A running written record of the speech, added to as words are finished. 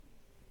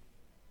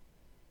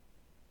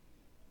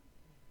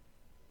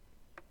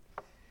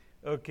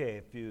Okay,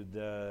 if you'd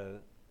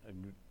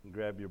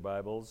grab your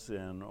Bibles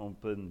and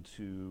open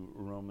to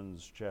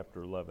Romans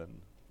chapter 11.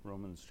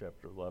 Romans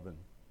chapter 11.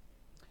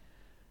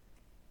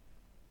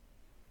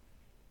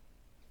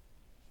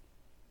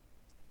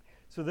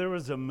 So there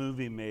was a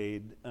movie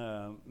made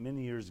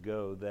many years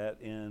ago that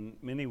in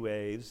many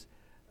ways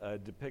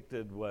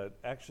depicted what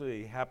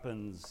actually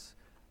happens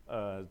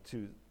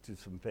to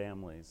some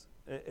families.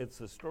 It's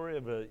the story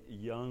of a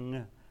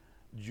young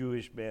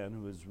Jewish man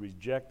who was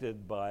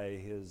rejected by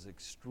his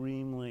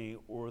extremely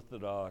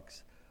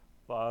orthodox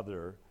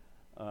father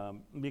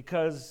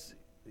because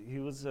he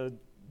was a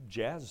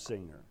jazz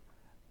singer,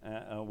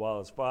 while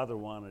his father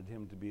wanted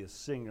him to be a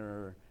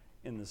singer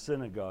in the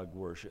synagogue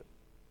worship,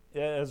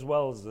 as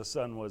well as the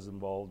son was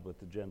involved with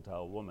the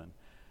Gentile woman.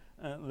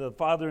 The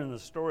father in the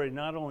story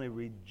not only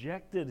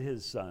rejected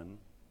his son,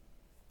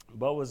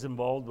 but was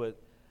involved with,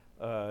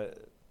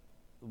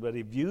 but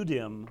he viewed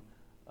him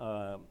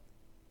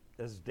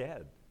as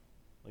dead,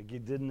 like he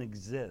didn't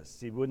exist.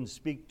 He wouldn't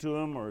speak to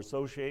him or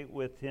associate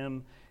with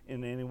him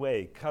in any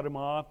way, cut him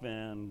off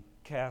and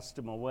cast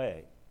him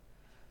away.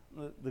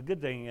 The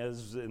good thing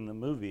is, in the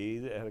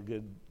movie, it had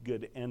a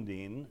good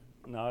ending,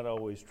 not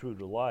always true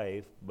to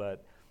life,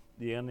 but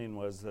the ending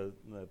was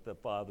that the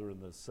father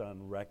and the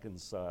son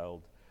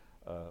reconciled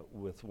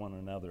with one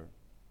another.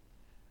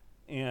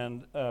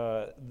 And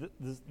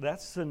that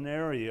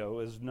scenario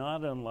is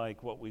not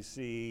unlike what we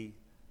see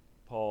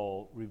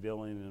Paul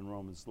revealing in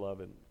Romans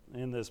 11.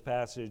 In this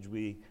passage,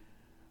 we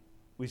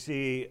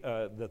see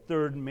the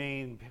third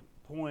main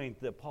point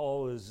that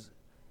Paul is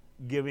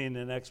giving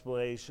an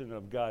explanation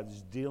of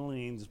God's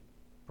dealings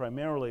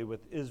primarily with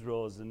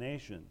Israel as a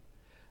nation.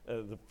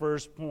 The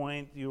first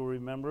point you'll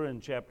remember in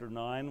chapter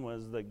 9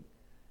 was that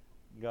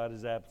God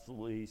is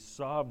absolutely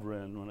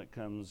sovereign when it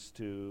comes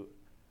to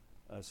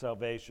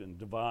salvation,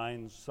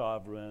 divine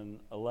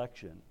sovereign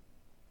election.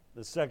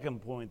 The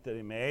second point that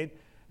he made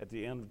at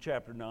the end of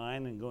chapter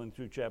 9 and going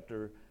through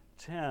chapter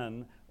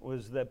 10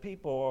 was that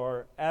people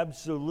are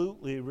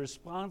absolutely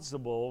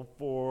responsible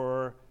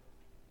for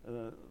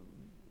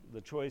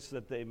the choice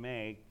that they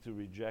make to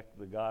reject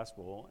the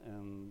gospel,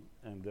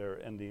 and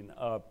they're ending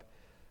up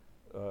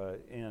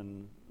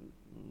in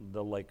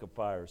the lake of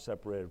fire,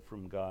 separated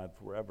from God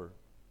forever.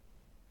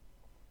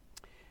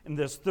 And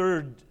this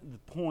third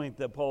point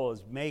that Paul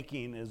is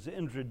making is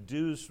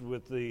introduced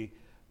with the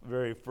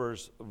very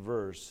first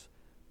verse,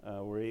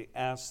 where he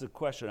asks the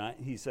question.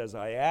 He says,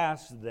 I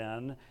ask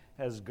then,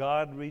 has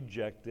God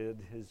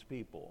rejected his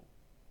people?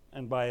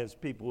 And by his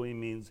people, he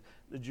means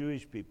the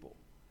Jewish people.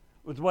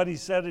 With what he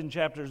said in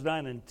chapters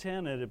 9 and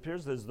 10, it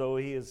appears as though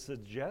he is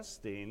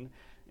suggesting,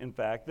 in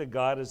fact, that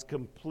God has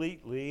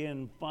completely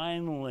and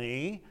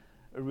finally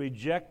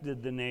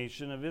rejected the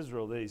nation of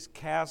Israel, that he's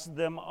cast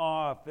them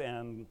off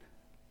and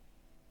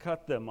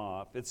cut them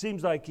off. It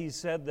seems like he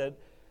said that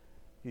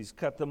he's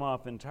cut them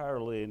off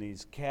entirely and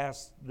he's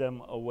cast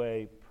them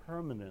away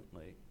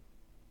permanently.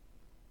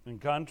 In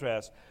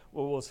contrast,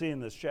 what we'll see in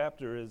this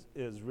chapter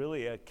is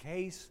really a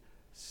case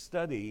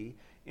study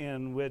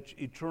in which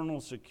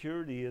eternal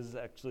security is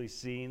actually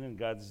seen, and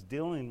God's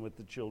dealing with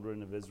the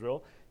children of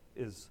Israel,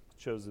 his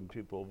chosen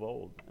people of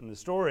old. And the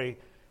story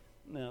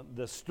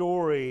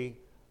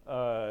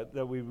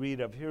that we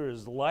read of here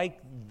is like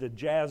the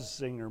Jazz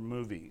Singer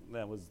movie.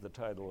 That was the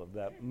title of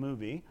that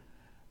movie.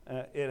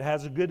 It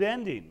has a good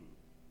ending.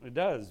 It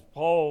does.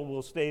 Paul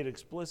will state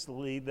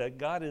explicitly that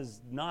God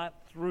is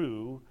not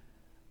through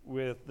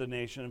with the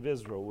nation of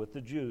Israel, with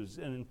the Jews.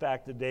 And in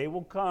fact, the day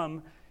will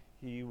come,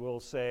 he will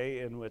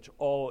say, in which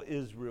all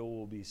Israel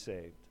will be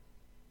saved.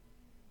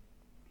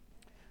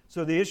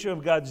 So the issue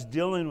of God's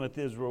dealing with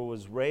Israel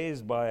was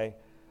raised by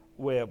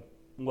way of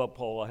what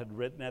Paul had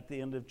written at the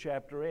end of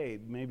chapter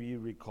 8. Maybe you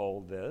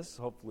recall this,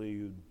 hopefully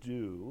you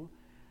do,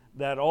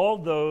 that all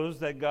those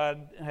that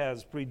God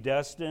has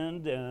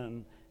predestined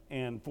and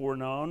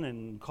foreknown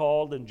and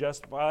called and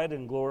justified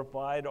and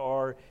glorified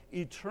are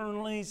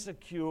eternally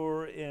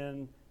secure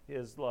in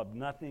his love.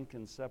 Nothing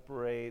can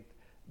separate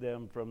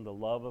them from the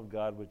love of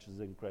God which is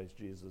in Christ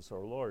Jesus our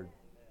Lord.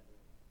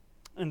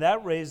 And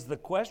that raised the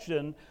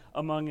question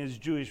among his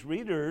Jewish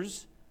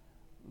readers,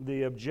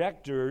 the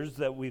objectors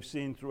that we've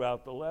seen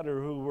throughout the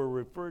letter, who were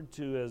referred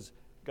to as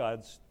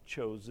God's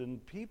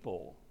chosen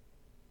people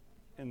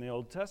in the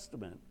Old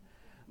Testament,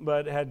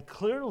 but had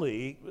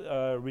clearly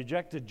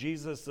rejected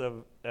Jesus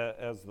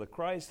as the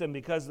Christ. And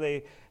because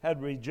they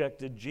had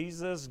rejected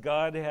Jesus,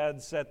 God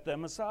had set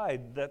them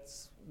aside.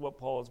 That's what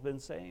Paul has been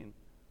saying.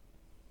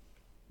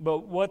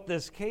 But what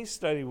this case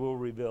study will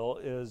reveal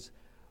is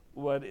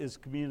what is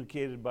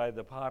communicated by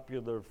the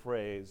popular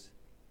phrase,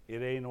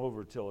 it ain't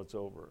over till it's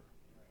over.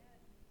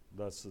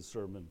 That's the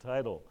sermon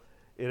title.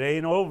 It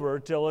ain't over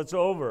till it's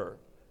over.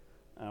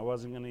 I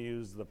wasn't going to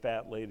use the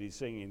fat lady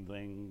singing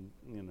thing,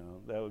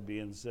 that would be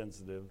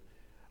insensitive.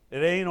 It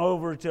ain't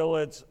over till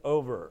it's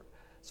over.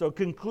 So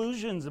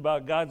conclusions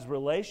about God's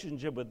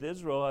relationship with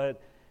Israel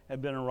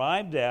had been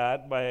arrived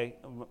at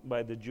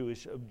by the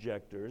Jewish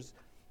objectors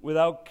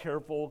without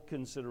careful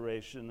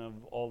consideration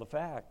of all the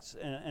facts.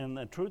 And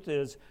the truth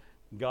is,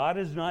 God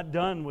is not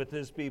done with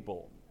his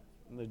people,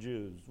 the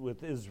Jews,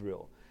 with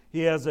Israel.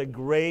 He has a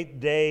great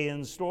day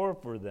in store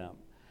for them.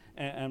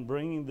 And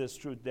bringing this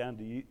truth down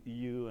to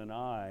you and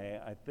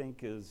I think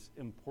is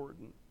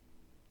important.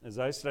 As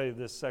I study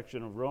this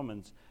section of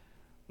Romans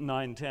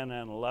 9, 10,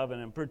 and 11,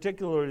 and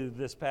particularly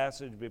this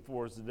passage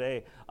before us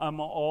today, I'm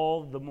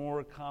all the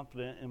more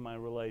confident in my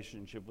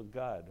relationship with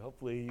God.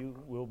 Hopefully you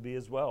will be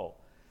as well.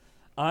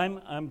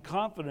 I'm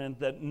confident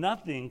that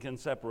nothing can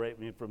separate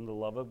me from the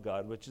love of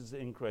God, which is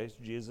in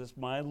Christ Jesus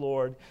my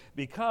Lord,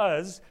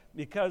 because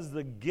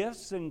the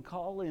gifts and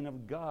calling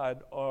of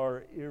God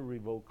are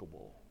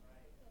irrevocable.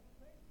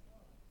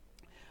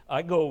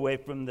 I go away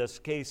from this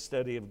case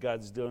study of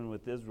God's dealing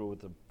with Israel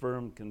with a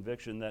firm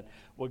conviction that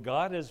what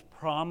God has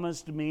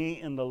promised me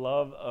in the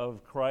love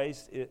of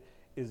Christ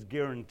is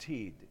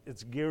guaranteed.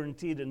 It's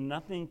guaranteed, and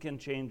nothing can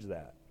change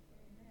that.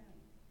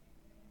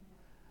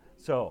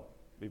 So,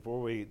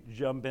 before we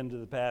jump into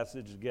the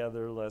passage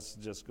together, let's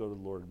just go to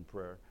the Lord in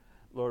prayer.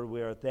 Lord,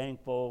 we are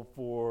thankful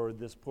for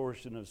this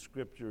portion of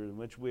Scripture in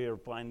which we are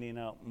finding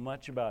out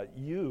much about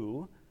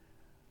you,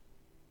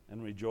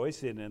 and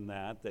rejoicing in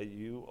that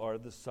you are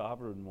the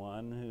sovereign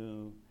one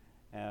who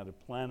had a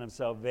plan of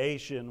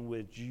salvation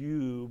which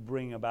you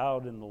bring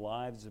about in the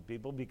lives of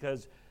people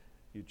because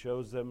you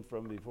chose them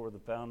from before the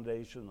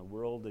foundation of the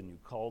world, and you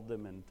called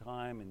them in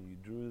time, and you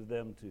drew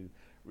them to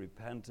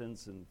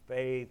repentance and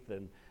faith,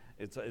 and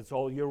it's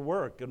all your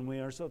work, and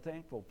we are so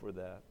thankful for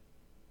that.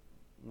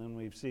 And then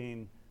we've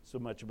seen so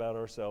much about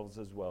ourselves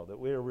as well, that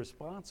we are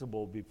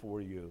responsible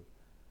before you.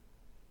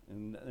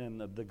 And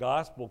the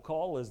gospel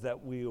call is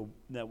that we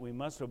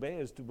must obey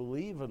is to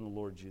believe in the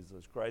Lord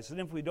Jesus Christ. And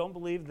if we don't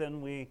believe, then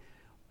we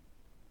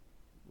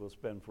will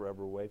spend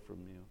forever away from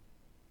you.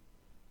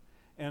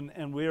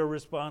 And we are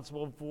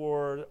responsible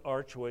for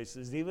our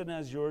choices. Even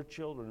as your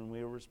children, we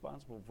are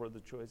responsible for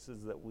the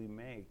choices that we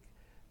make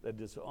that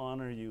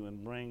dishonor you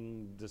and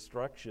bring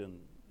destruction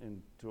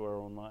into our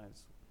own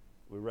lives.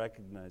 We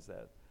recognize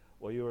that.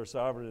 Well, you are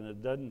sovereign, and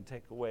it doesn't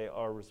take away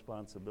our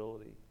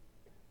responsibility.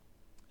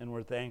 And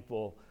we're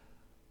thankful.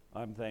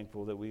 I'm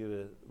thankful that we get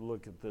to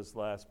look at this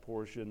last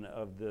portion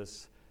of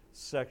this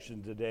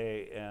section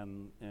today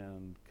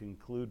and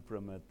conclude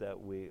from it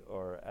that we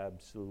are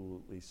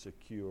absolutely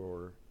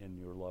secure in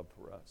your love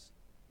for us.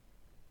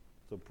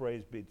 So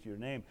praise be to your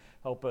name.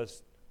 Help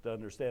us to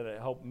understand it.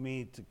 Help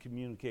me to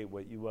communicate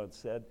what you once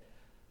said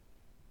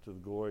to the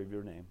glory of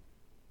your name.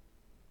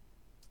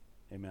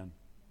 Amen.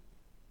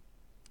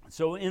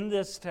 So in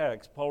this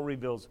text, Paul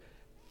reveals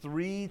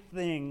three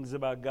things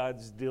about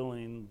God's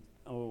dealing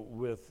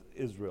with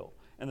Israel.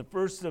 And the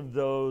first of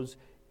those,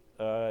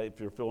 if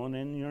you're filling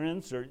in your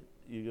insert,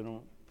 you're going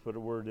to put a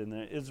word in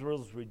there.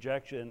 Israel's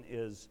rejection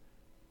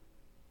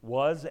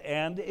was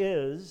and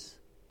is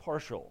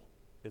partial.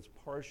 It's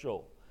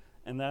partial.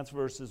 And that's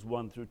verses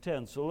 1 through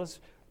 10. So let's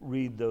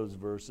read those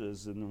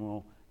verses, and then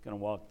we'll kind of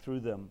walk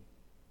through them.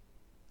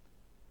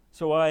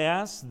 So I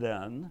ask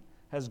then,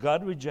 has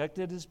God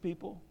rejected his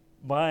people?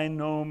 By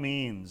no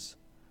means.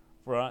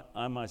 For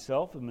I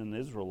myself am an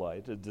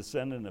Israelite, a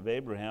descendant of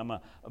Abraham,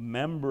 a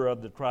member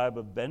of the tribe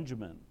of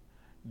Benjamin.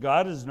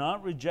 God has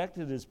not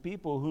rejected his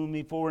people whom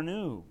he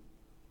foreknew.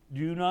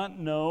 Do you not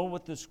know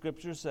what the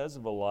Scripture says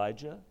of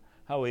Elijah,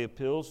 how he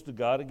appeals to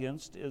God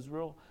against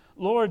Israel?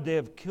 Lord, they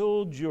have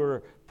killed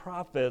your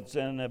prophets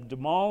and have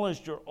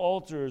demolished your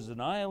altars,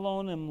 and I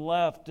alone am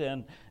left,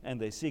 and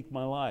they seek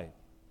my life.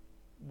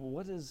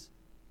 What is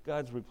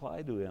God's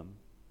reply to him?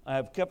 I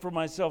have kept for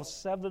myself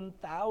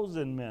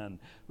 7,000 men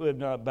who have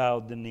not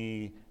bowed the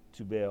knee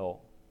to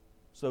Baal.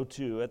 So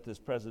too, at this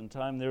present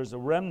time, there is a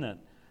remnant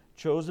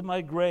chosen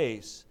by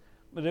grace.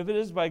 But if it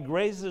is by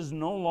grace, it is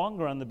no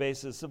longer on the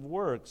basis of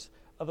works.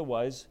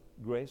 Otherwise,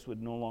 grace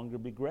would no longer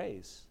be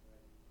grace.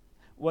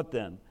 What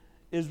then?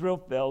 Israel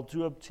failed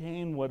to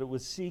obtain what it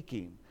was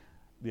seeking.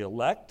 The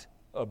elect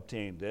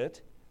obtained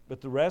it, but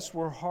the rest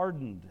were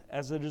hardened.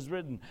 As it is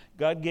written,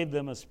 God gave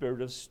them a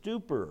spirit of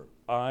stupor,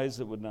 eyes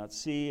that would not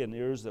see and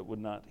ears that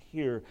would not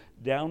hear,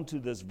 down to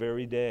this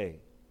very day.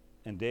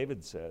 And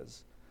David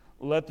says,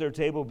 let their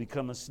table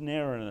become a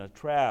snare and a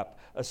trap,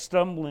 a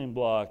stumbling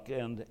block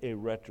and a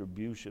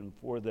retribution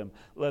for them.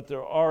 Let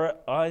their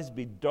eyes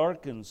be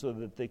darkened so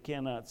that they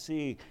cannot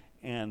see,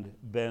 and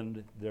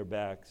bend their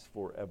backs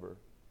forever.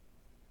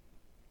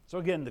 So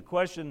again, the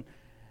question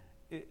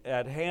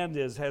at hand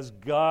is, has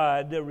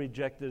God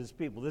rejected his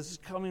people? This is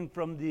coming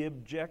from the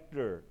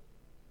objector.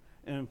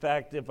 And in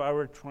fact, if I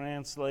were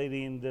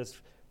translating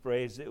this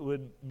phrase, it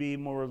would be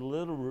more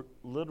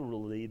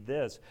literally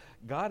this: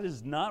 God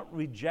has not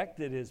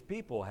rejected his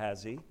people,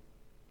 has he?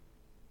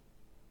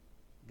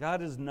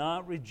 God has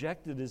not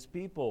rejected his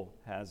people,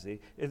 has he?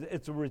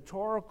 It's a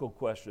rhetorical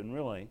question,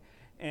 really.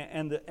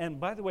 And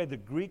by the way, the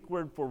Greek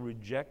word for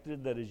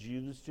rejected that is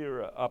used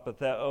here,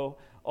 apatheo,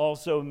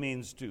 also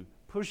means to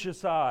push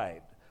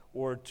aside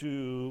or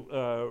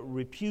to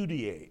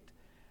repudiate.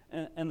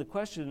 And the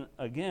question,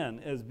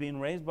 again, is being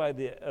raised by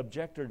the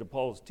objector to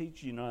Paul's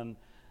teaching on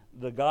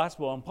the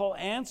gospel. And Paul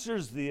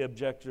answers the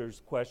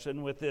objector's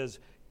question with his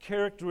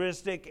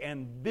characteristic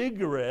and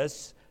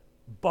vigorous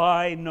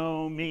by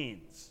no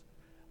means.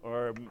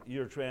 Or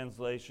your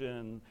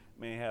translation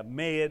may have,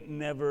 may it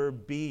never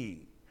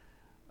be.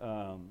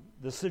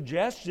 The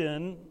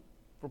suggestion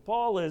for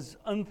Paul is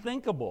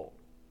unthinkable.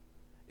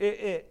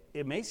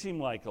 It may seem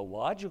like a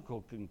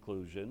logical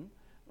conclusion,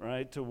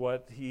 right, to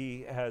what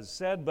he has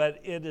said, but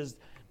it is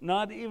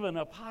not even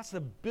a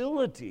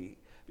possibility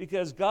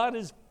because God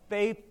is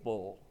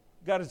faithful.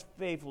 God is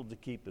faithful to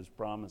keep his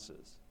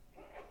promises.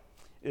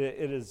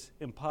 It is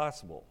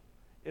impossible.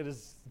 It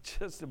is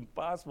just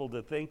impossible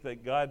to think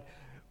that God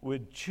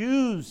would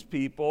choose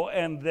people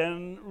and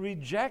then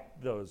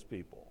reject those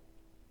people.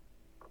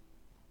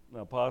 The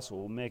apostle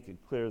will make it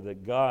clear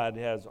that God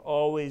has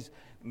always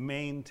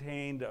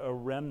maintained a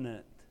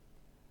remnant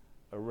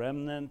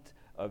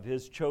of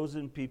his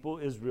chosen people,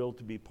 Israel,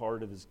 to be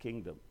part of his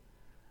kingdom.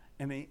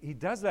 And he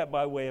does that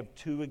by way of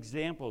two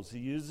examples. He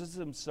uses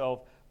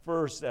himself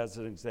first as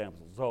an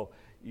example. So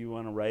you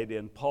want to write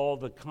in Paul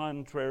the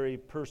contrary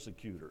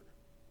persecutor.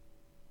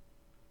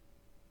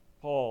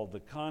 Paul the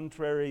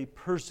contrary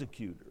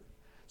persecutor.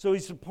 So he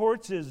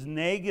supports his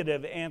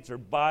negative answer,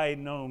 by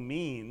no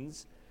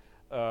means,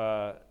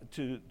 to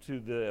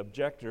the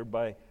objector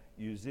by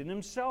using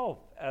himself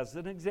as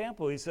an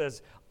example. He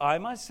says, I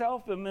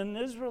myself am an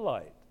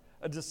Israelite,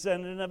 a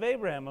descendant of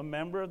Abraham, a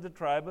member of the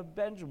tribe of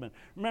Benjamin.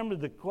 Remember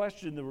the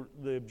question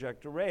the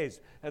objector raised.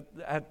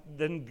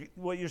 Then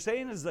what you're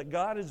saying is that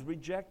God has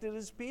rejected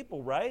his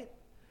people, right?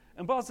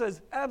 And Paul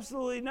says,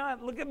 absolutely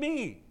not. Look at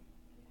me.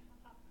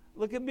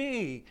 Look at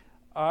me.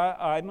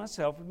 I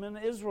myself am an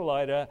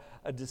Israelite, a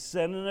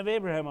descendant of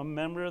Abraham, a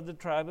member of the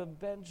tribe of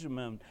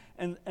Benjamin.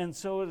 And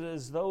so it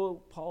is as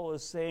though Paul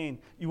is saying,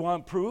 you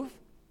want proof?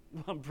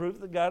 You want proof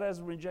that God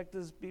hasn't rejected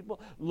his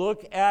people?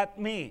 Look at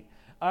me.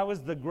 I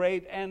was the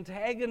great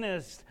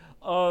antagonist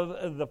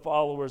of the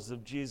followers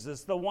of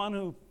Jesus, the one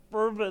who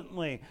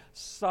fervently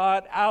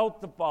sought out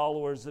the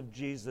followers of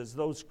Jesus,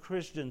 those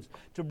Christians,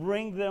 to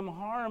bring them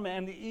harm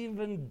and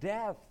even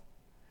death.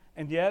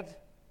 And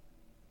yet,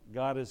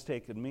 God has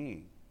taken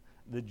me,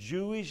 the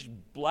Jewish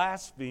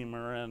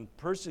blasphemer and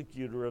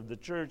persecutor of the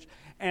church,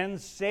 and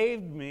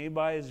saved me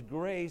by his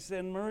grace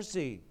and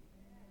mercy.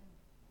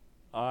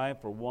 I,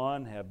 for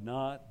one, have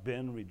not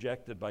been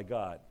rejected by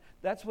God.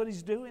 That's what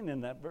he's doing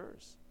in that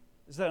verse.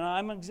 He said,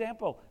 I'm an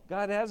example.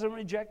 God hasn't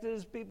rejected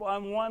his people.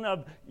 I'm one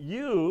of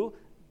you,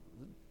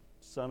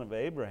 son of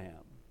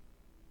Abraham.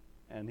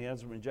 And he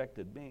hasn't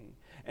rejected me.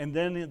 And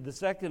then the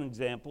second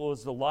example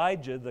is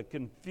Elijah, the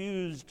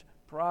confused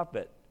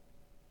prophet.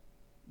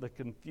 The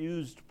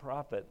confused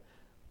prophet.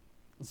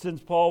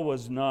 Since Paul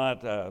was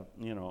not a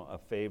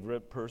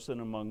favorite person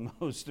among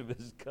most of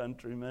his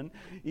countrymen,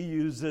 he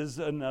uses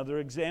another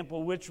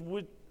example with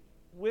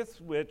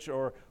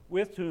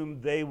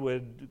whom they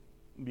would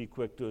be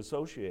quick to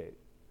associate.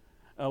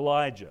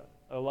 Elijah,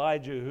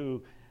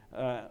 who,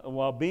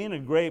 while being a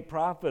great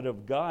prophet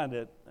of God,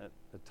 at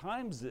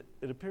times it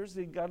appears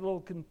that he got a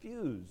little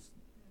confused.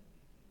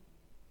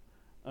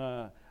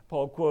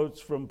 Paul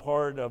quotes from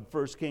part of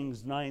 1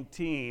 Kings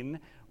 19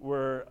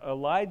 where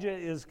Elijah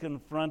is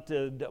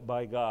confronted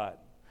by God.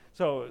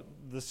 So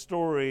the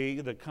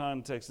story, the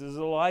context is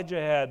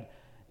Elijah had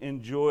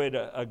enjoyed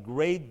a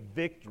great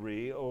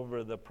victory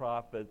over the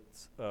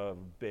prophets of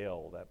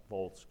Baal, that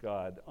false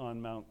god,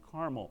 on Mount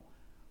Carmel.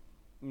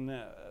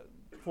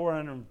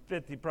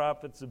 450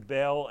 prophets of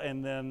Baal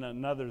and then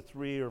another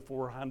 300 or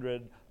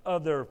 400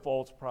 other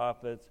false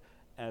prophets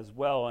as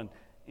well.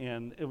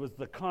 And it was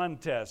the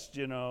contest,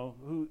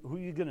 who are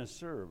you going to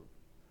serve?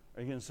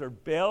 Are you going to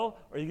serve Baal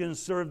or are you going to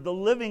serve the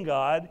living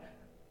God?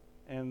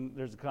 And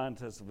there's a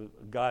contest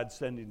of God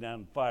sending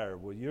down fire.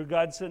 Will your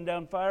God send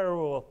down fire or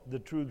will the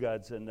true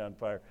God send down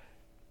fire?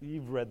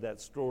 You've read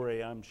that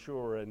story, I'm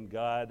sure, and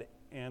God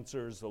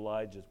answers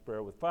Elijah's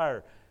prayer with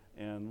fire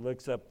and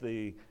licks up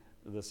the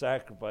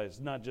sacrifice,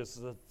 not just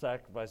the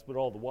sacrifice, but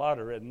all the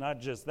water, and not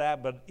just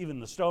that, but even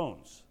the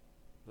stones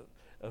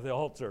of the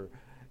altar.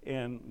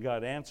 And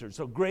God answered.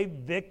 So great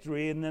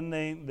victory, and then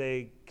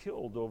they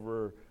killed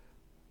over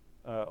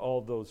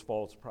all those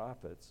false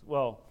prophets.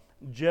 Well,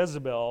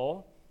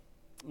 Jezebel,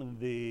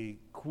 the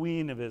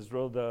queen of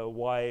Israel, the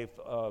wife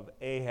of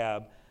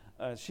Ahab,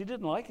 she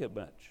didn't like it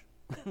much.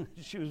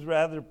 She was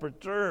rather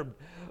perturbed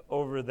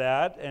over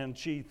that, and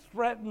she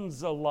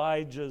threatens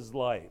Elijah's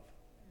life.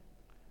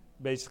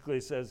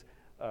 Basically says,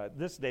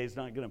 this day is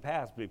not going to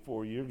pass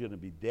before you're going to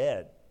be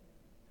dead.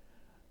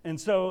 And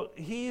so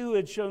he who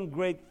had shown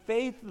great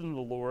faith in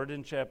the Lord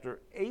in chapter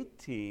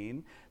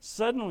 18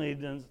 suddenly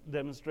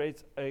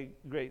demonstrates a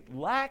great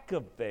lack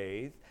of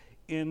faith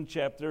in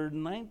chapter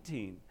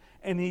 19.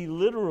 And he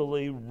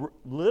literally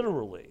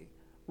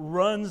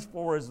runs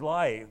for his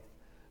life,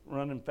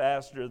 running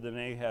faster than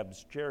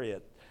Ahab's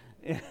chariot.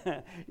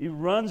 He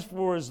runs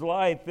for his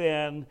life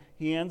and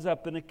he ends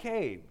up in a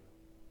cave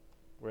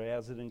where he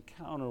has an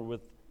encounter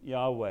with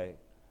Yahweh,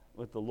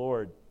 with the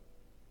Lord.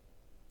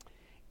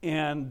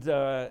 And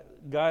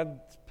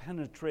God's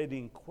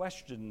penetrating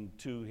question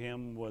to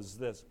him was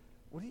this: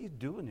 what are you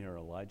doing here,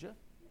 Elijah?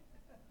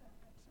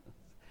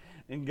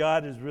 And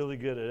God is really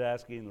good at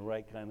asking the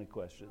right kind of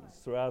questions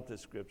throughout the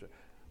scripture.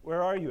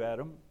 Where are you,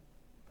 Adam?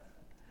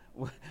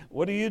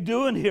 What are you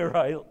doing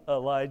here,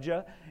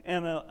 Elijah?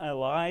 And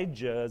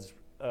Elijah's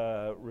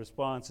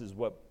response is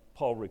what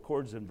Paul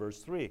records in verse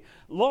 3.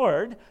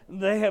 Lord,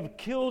 they have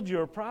killed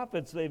your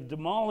prophets, they've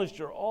demolished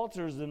your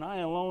altars, and I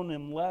alone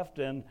am left,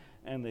 and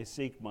they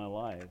seek my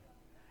life.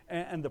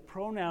 And the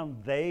pronoun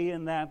they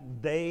in that,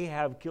 they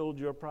have killed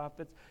your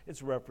prophets,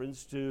 it's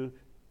reference to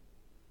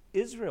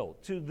Israel,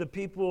 to the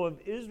people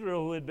of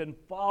Israel who had been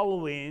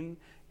following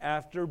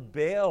after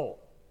Baal.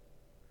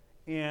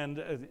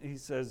 And he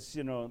says,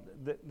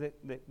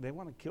 they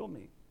want to kill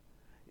me.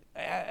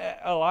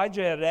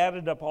 Elijah had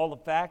added up all the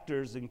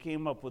factors and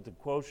came up with a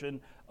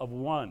quotient of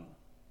 1.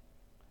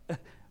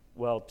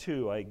 Well,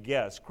 2, I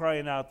guess,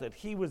 crying out that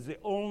he was the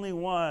only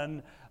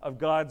one of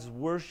God's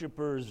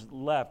worshipers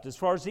left. As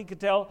far as he could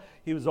tell,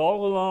 he was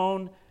all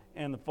alone,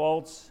 and the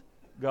false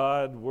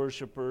God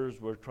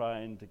worshipers were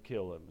trying to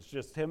kill him. It's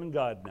just him and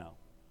God now.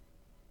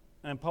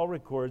 And Paul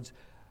records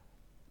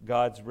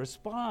God's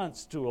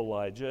response to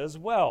Elijah as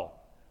well.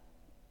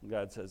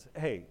 God says,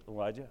 hey,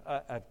 Elijah,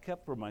 I've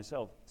kept for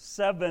myself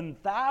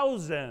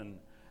 7,000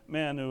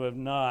 men who have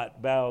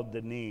not bowed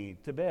the knee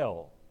to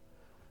Baal.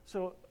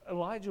 So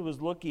Elijah was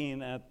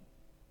looking at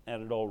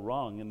it all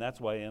wrong, and that's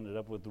why he ended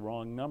up with the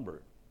wrong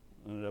number.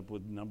 Ended up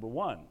with number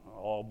 1,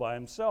 all by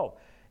himself.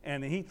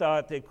 And he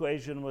thought the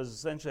equation was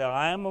essentially,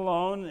 I am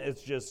alone,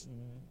 it's just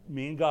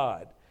me and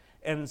God.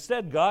 And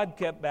instead, God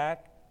kept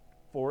back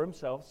for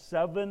himself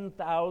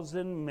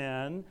 7,000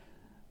 men.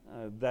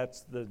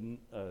 That's the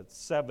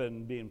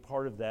 7 being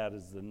part of that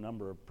is the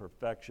number of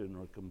perfection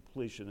or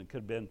completion. It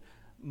could have been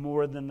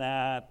more than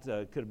that.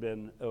 It could have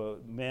been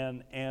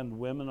men and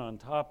women on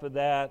top of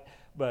that.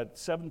 But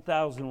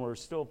 7,000 were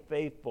still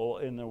faithful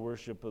in their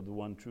worship of the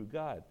one true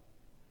God.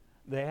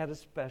 They had a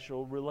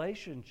special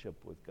relationship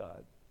with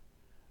God.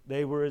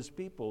 They were his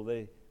people.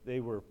 They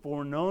were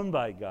foreknown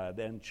by God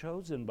and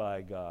chosen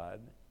by God.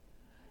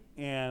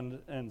 And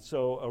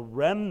so a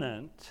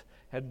remnant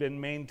had been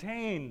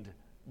maintained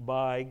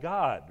by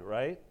God,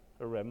 right?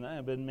 A remnant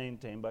had been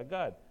maintained by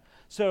God.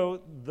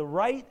 So the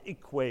right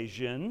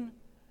equation,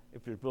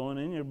 if you're filling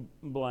in your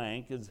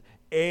blank, is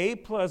A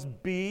plus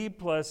B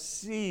plus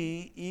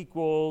C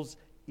equals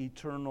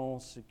eternal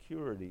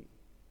security.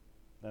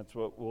 That's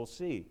what we'll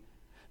see.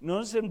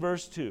 Notice in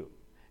verse 2,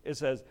 it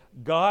says,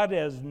 God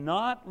has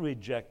not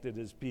rejected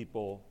his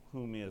people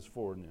whom he has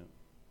foreknew.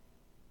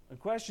 The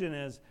question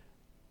is,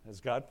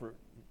 has God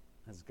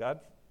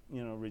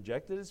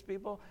rejected his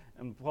people?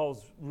 And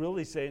Paul's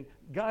really saying,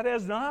 God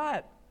has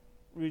not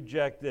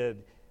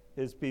rejected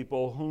his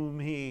people whom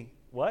he,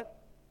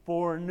 what?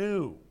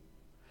 Foreknew.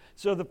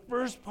 So the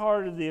first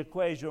part of the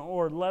equation,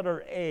 or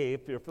letter A,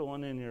 if you're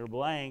filling in your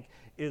blank,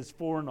 is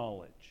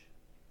foreknowledge.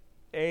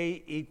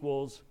 A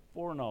equals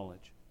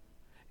foreknowledge.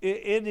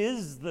 It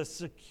is the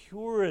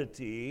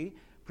security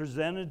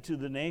presented to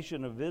the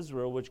nation of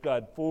Israel, which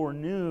God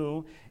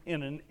foreknew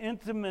in an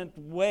intimate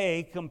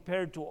way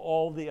compared to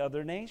all the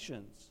other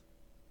nations.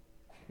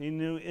 He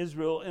knew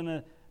Israel in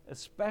a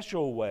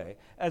special way,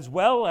 as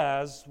well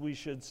as, we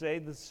should say,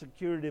 the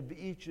security of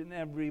each and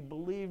every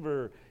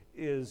believer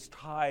is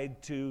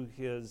tied to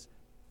his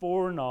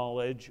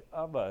foreknowledge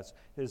of us,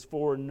 his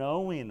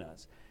foreknowing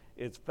us.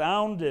 It's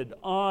founded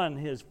on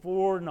his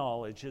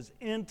foreknowledge, his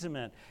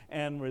intimate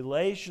and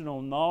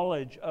relational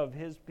knowledge of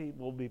his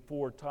people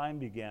before time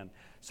began.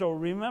 So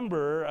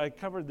remember, I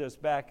covered this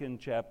back in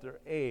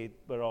chapter 8,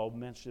 but I'll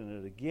mention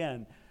it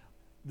again.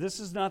 This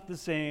is not the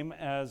same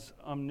as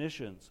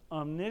omniscience.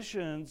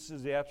 Omniscience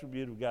is the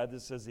attribute of God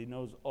that says he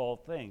knows all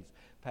things,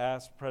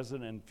 past,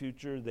 present, and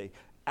future, the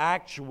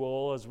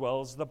actual as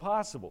well as the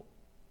possible.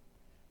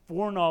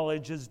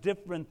 Foreknowledge is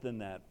different than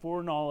that.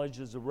 Foreknowledge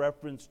is a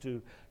reference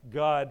to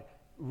God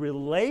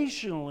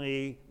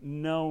relationally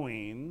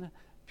knowing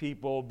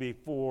people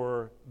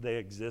before they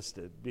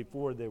existed,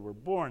 before they were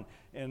born.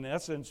 In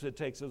essence, it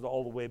takes us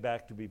all the way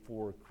back to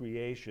before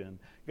creation.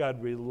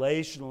 God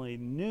relationally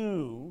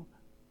knew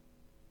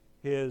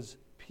his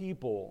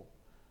people.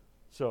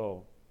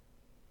 So,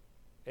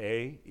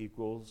 A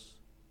equals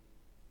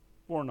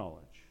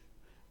foreknowledge.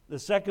 The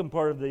second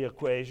part of the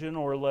equation,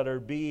 or letter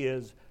B,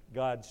 is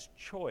God's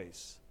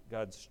choice.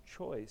 God's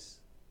choice.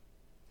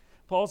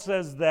 Paul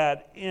says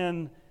that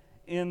in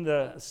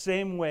the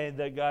same way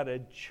that God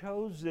had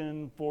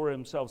chosen for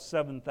himself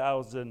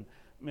 7,000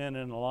 men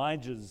in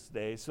Elijah's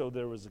day, so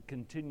there was a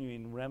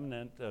continuing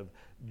remnant of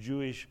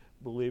Jewish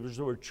believers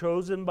who were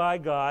chosen by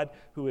God,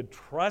 who had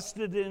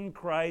trusted in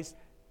Christ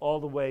all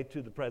the way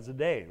to the present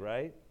day,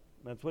 right?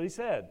 That's what he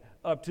said,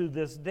 up to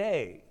this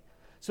day.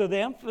 So the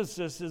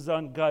emphasis is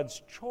on God's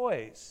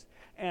choice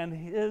and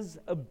his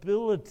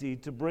ability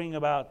to bring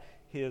about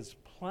his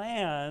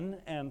plan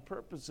and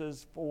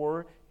purposes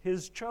for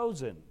his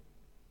chosen.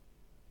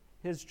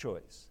 His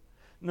choice.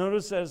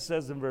 Notice as it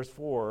says in verse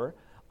 4,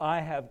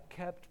 I have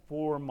kept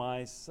for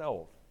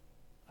myself.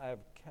 I have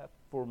kept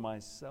for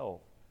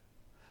myself.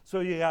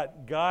 So you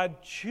got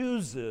God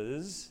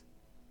chooses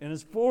in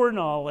his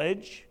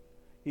foreknowledge,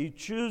 he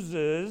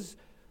chooses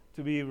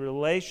to be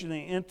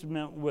relationally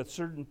intimate with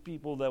certain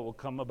people that will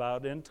come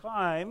about in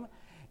time,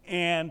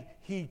 and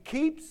he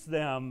keeps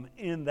them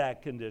in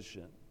that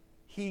condition.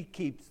 He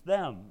keeps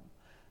them.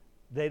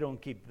 They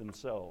don't keep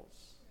themselves.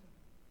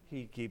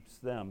 He keeps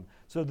them.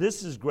 So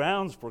this is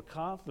grounds for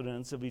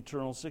confidence of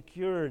eternal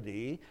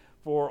security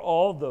for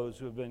all those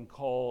who have been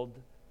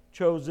called,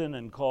 chosen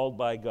and called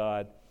by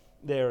God.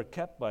 They are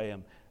kept by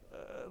him.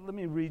 Let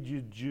me read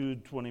you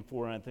Jude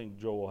 24, and I think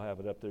Joe will have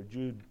it up there.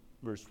 Jude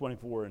verse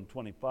 24 and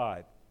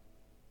 25.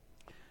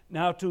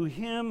 Now to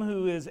him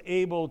who is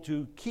able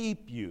to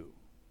keep you.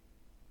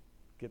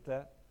 Get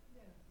that?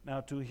 Yeah.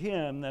 Now to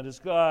him, that is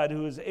God,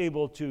 who is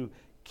able to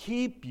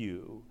keep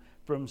you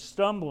from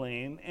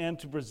stumbling and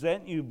to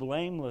present you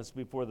blameless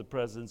before the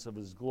presence of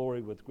his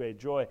glory with great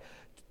joy.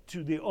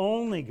 To the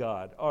only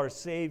God, our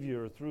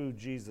Savior, through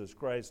Jesus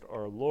Christ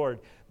our Lord,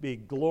 be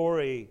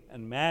glory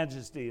and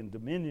majesty and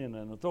dominion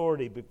and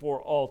authority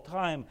before all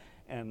time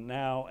and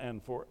now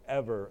and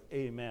forever.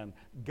 Amen.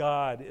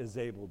 God is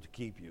able to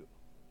keep you.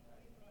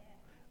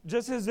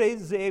 Just as he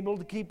is able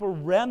to keep a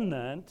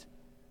remnant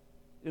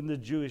in the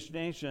Jewish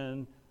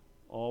nation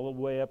all the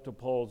way up to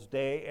Paul's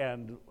day,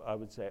 and I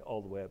would say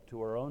all the way up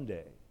to our own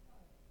day.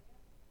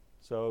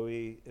 So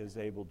he is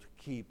able to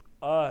keep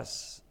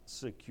us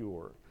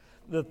secure.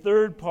 The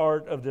third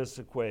part of this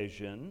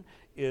equation,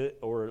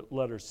 or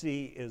letter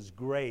C, is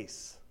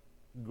grace.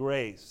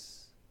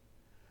 Grace.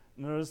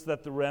 Notice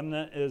that the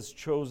remnant is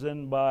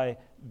chosen by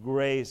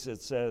grace,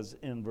 it says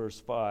in verse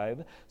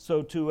 5.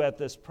 So too at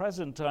this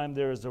present time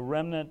there is a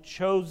remnant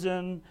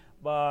chosen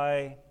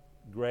by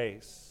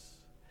grace.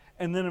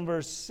 And then in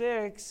verse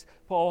 6,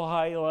 Paul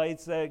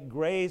highlights that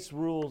grace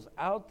rules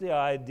out the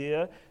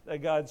idea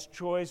that God's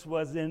choice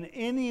was in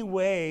any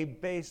way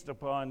based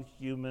upon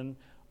human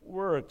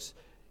works.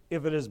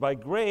 If it is by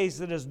grace,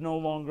 it is no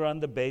longer on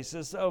the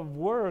basis of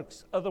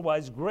works.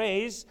 Otherwise,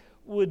 grace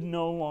would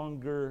no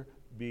longer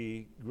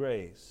be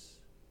grace.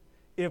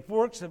 If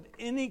works of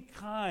any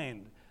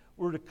kind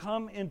were to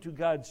come into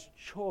God's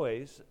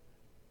choice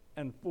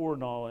and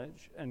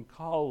foreknowledge and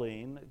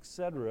calling,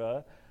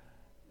 etc.,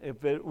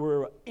 if it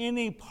were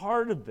any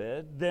part of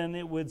it, then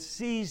it would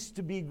cease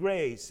to be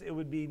grace. It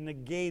would be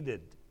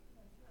negated.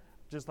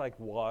 Just like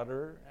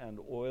water and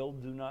oil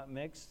do not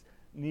mix,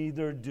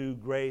 neither do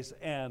grace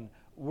and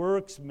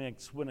works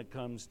mix when it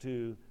comes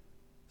to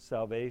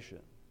salvation.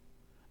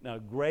 Now,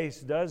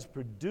 grace does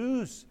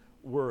produce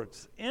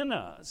works in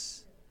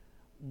us,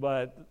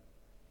 but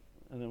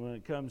when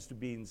it comes to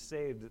being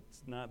saved,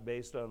 it's not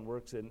based on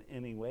works in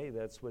any way.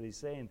 That's what he's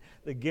saying.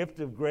 The gift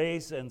of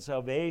grace and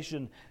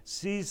salvation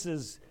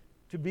ceases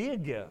to be a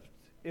gift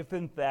if,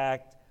 in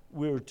fact,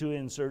 we were to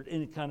insert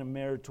any kind of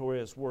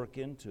meritorious work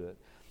into it.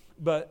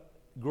 But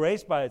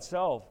grace by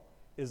itself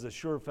is a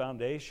sure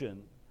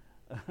foundation,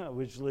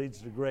 which leads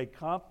to great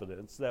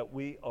confidence that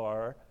we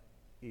are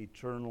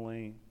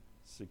eternally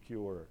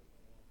secure.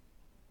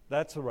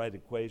 That's the right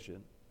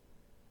equation.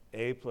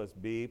 A plus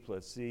B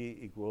plus C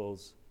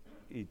equals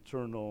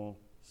eternal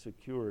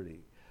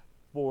security.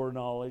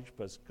 Foreknowledge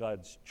plus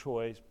God's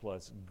choice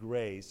plus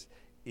grace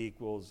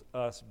equals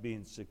us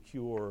being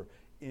secure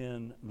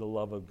in the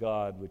love of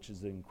God, which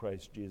is in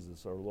Christ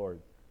Jesus our Lord.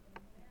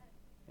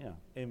 Yeah,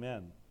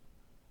 amen.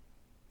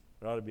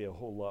 There ought to be a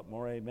whole lot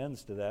more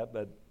amens to that,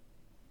 but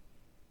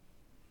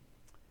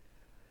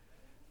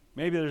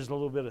maybe there's a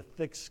little bit of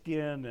thick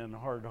skin and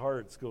hard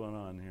hearts going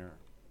on here.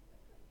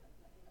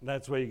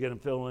 That's what you're going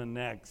to fill in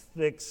next.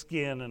 Thick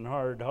skin and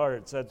hard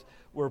hearts. That's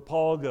where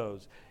Paul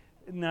goes.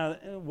 Now,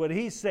 what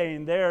he's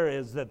saying there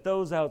is that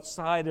those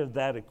outside of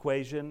that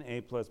equation, A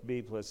plus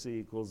B plus C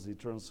equals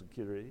eternal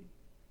security,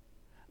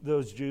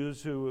 those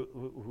Jews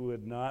who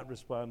had not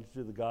responded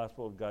to the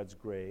gospel of God's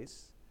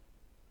grace,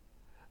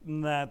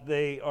 that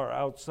they are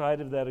outside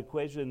of that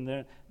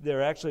equation.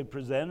 They're actually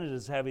presented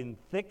as having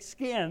thick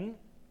skin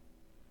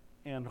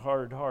and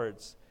hard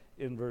hearts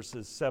in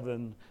verses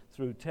 7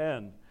 through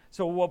 10.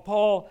 So what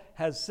Paul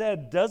has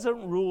said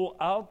doesn't rule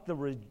out that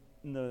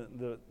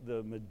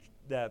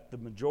the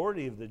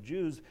majority of the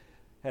Jews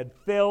had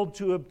failed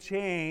to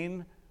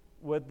obtain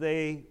what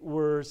they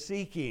were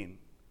seeking.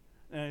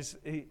 And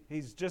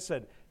he's just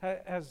said,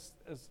 has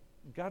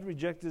God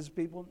rejected his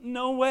people?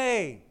 No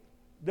way.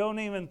 Don't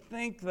even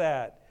think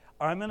that.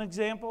 I'm an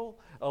example.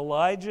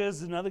 Elijah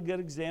is another good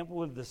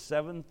example of the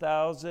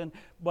 7,000.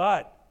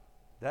 But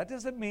that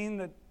doesn't mean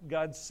that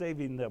God's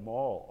saving them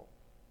all.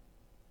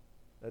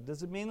 That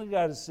doesn't mean that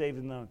God is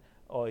saving them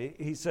all.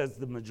 He says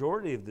the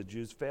majority of the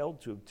Jews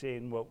failed to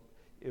obtain what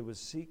it was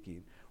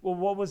seeking. Well,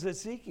 what was it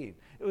seeking?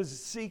 It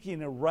was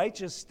seeking a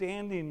righteous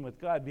standing with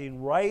God,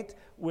 being right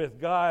with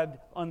God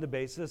on the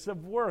basis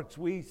of works.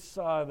 We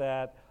saw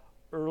that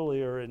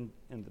earlier in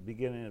the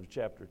beginning of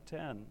chapter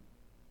 10.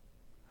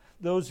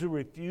 Those who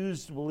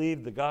refused to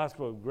believe the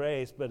gospel of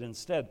grace, but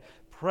instead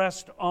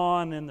pressed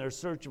on in their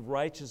search of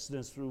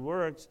righteousness through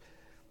works,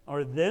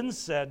 are then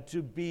said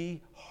to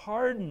be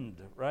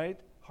hardened, right?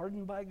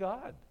 Hardened by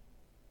God.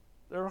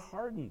 They're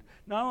hardened.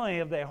 Not only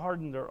have they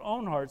hardened their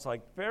own hearts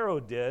like Pharaoh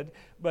did,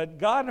 but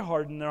God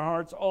hardened their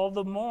hearts all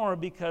the more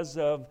because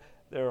of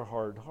their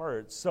hard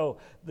hearts. So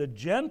the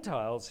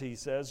Gentiles, he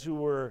says, who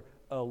were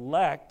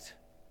elect,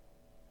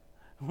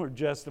 were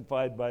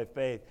justified by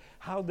faith.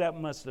 How that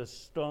must have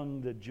stung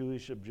the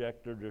Jewish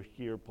objector to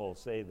hear Paul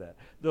say that.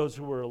 Those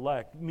who were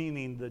elect,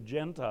 meaning the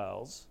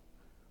Gentiles,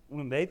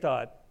 when they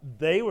thought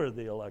they were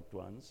the elect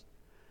ones.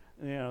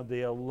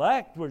 The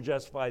elect were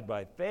justified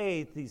by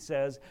faith, he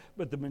says,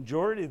 but the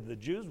majority of the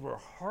Jews were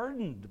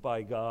hardened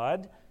by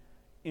God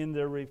in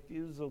their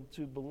refusal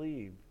to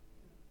believe.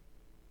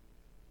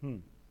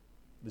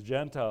 The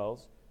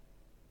Gentiles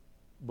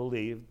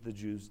believed, the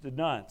Jews did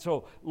not.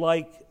 So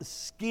like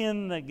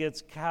skin that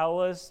gets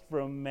calloused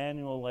from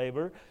manual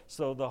labor,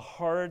 so the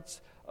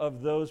hearts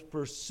of those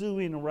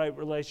pursuing a right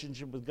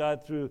relationship with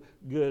God through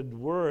good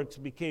works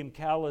became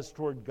callous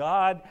toward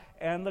God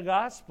and the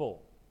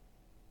gospel.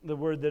 The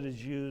word that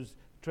is used,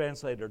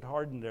 translated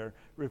hardened there,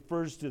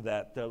 refers to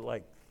that, the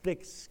like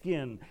thick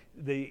skin,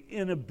 the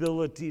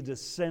inability to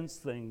sense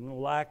things, the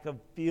lack of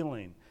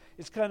feeling.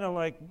 It's kind of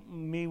like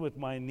me with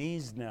my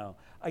knees now.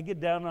 I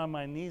get down on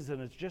my knees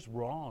and it's just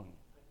wrong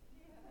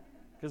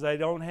because I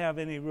don't have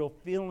any real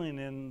feeling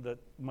in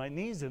my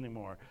knees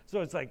anymore. So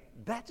it's like,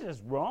 that's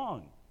just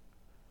wrong.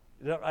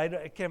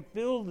 I can't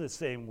feel the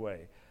same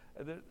way.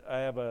 I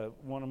have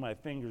one of my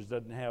fingers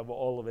doesn't have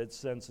all of its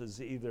senses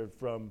either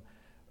from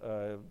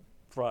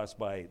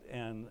frostbite,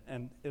 and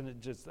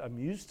it just, I'm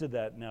used to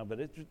that now, but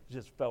it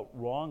just felt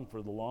wrong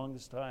for the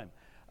longest time.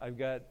 I've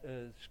got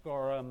a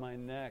scar on my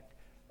neck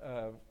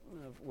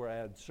where I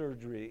had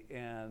surgery,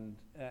 and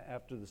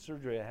after the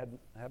surgery I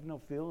have no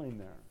feeling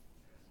there.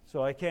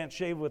 So I can't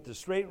shave with the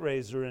straight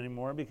razor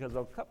anymore because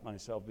I'll cut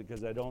myself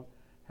because I don't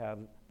have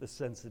the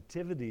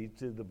sensitivity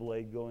to the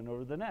blade going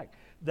over the neck.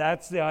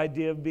 That's the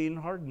idea of being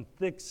hardened,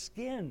 thick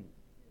skin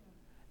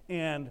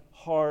and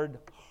hard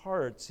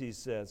hearts, he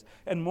says.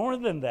 And more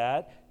than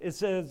that, he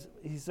says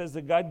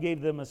that God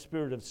gave them a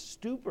spirit of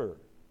stupor,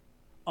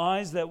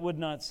 eyes that would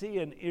not see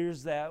and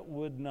ears that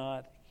would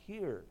not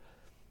hear.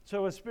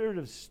 So a spirit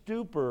of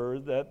stupor,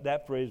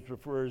 that phrase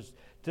refers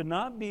to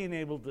not being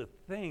able to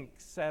think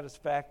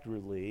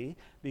satisfactorily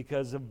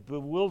because of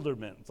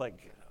bewilderment. It's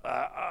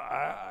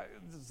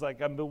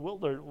like I'm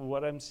bewildered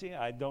what I'm seeing.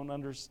 I don't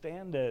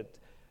understand it.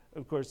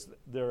 Of course,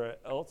 there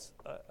are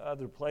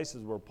other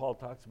places where Paul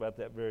talks about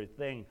that very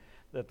thing,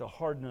 that the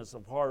hardness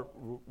of heart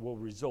will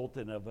result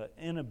in an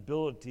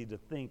inability to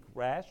think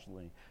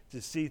rationally, to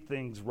see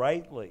things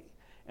rightly.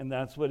 And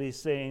that's what he's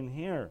saying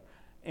here.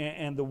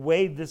 And the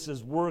way this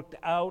is worked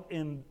out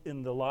in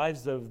the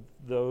lives of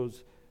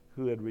those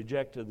who had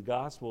rejected the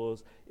gospel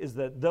is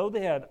that though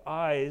they had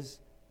eyes,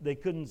 they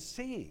couldn't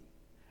see.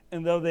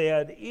 And though they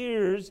had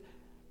ears,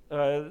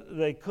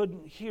 they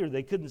couldn't hear.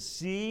 They couldn't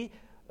see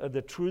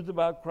the truth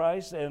about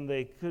Christ, and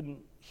they couldn't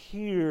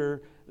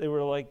hear. They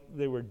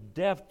were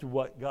deaf to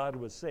what God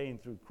was saying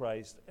through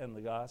Christ and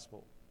the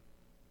gospel.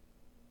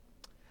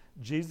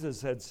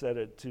 Jesus had said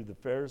it to the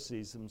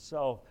Pharisees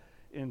himself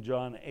in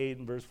John 8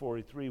 and verse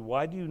 43.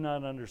 Why do you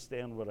not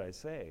understand what I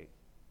say?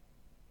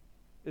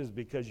 It is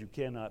because you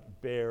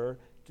cannot bear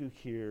to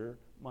hear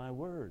my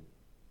word.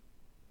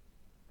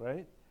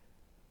 Right?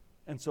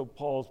 And so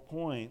Paul's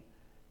point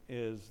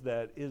is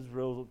that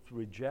Israel's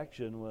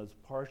rejection was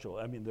partial.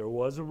 I mean, there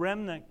was a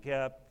remnant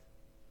kept.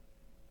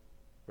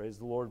 Praise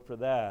the Lord for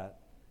that.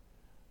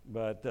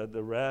 But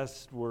the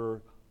rest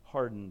were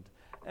hardened.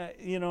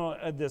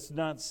 This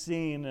not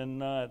seeing and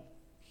not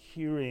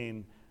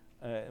hearing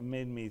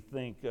made me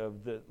think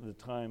of the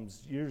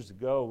times years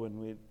ago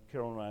when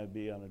Carol and I would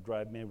be on a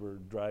drive. Maybe we were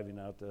driving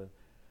out to,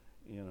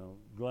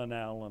 Glen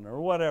Allen or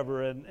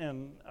whatever,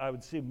 and I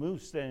would see a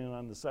moose standing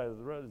on the side of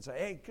the road and say,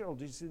 "Hey, Carol,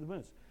 did you see the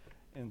moose?"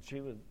 And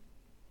she would,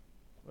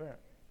 "Where?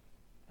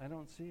 I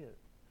don't see it."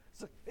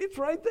 It's like, "It's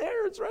right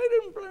there. It's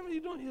right in front of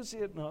you. Don't you see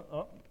it?"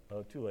 No.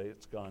 Oh, too late.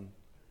 It's gone.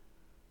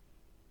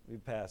 We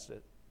passed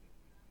it.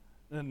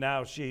 And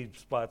now she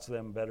spots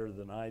them better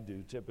than I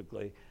do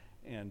typically.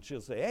 And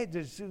she'll say, "Hey, did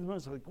you see the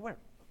moose?" I'm like, "Where?"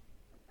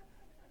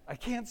 "I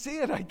can't see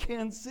it. I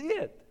can't see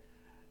it."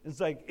 It's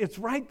like, "It's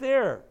right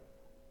there."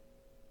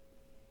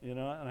 And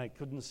I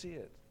couldn't see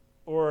it.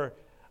 Or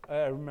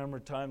I remember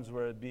times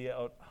where I'd be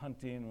out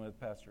hunting with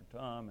Pastor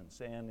Tom and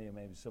Sandy and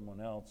maybe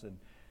someone else,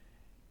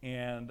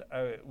 and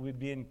we'd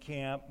be in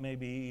camp,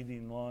 maybe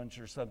eating lunch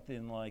or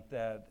something like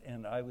that,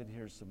 and I would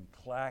hear some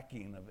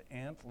clacking of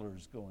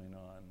antlers going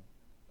on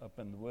up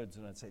in the woods,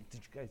 and I'd say,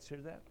 "Did you guys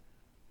hear that?"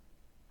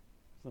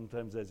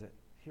 Sometimes I'd say,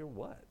 "Hear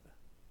what?"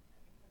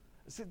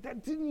 I said,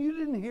 you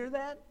didn't hear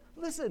that?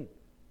 Listen,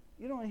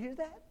 you don't hear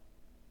that?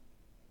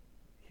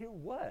 Hear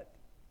what?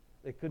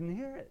 They couldn't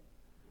hear it.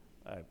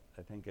 I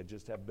think I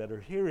just have better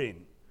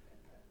hearing.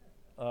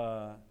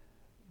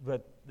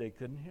 But they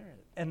couldn't hear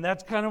it. And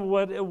that's kind of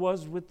what it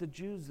was with the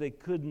Jews. They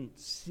couldn't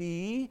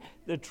see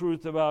the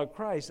truth about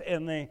Christ.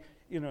 And they,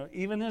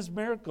 even his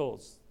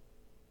miracles,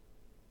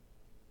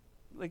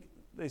 like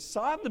they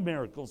saw the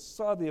miracles,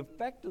 saw the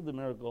effect of the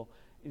miracle,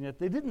 and yet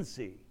they didn't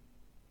see.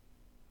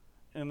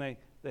 And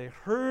they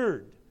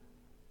heard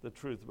the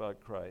truth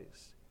about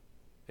Christ,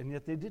 and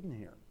yet they didn't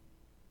hear.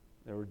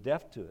 They were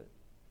deaf to it.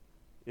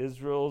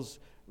 Israel's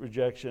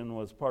rejection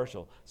was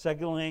partial.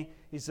 Secondly,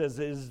 he says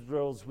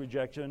Israel's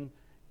rejection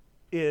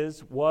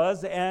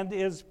was and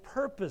is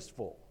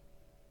purposeful.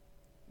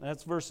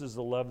 That's verses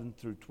 11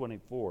 through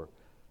 24.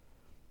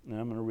 And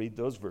I'm going to read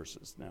those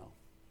verses now.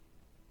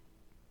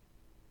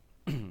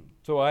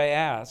 So I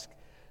ask,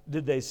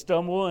 did they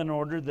stumble in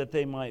order that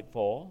they might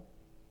fall?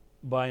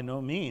 By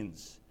no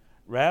means.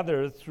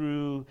 Rather,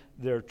 through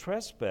their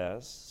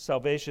trespass,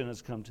 salvation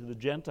has come to the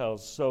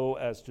Gentiles so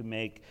as to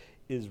make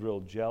Israel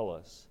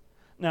jealous.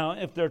 Now,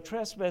 if their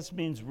trespass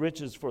means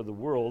riches for the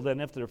world,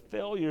 and if their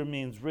failure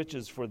means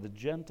riches for the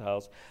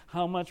Gentiles,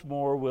 how much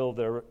more will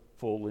their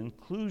full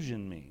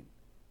inclusion mean?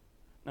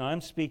 Now,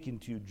 I'm speaking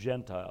to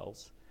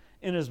Gentiles.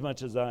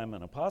 Inasmuch as I am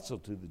an apostle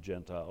to the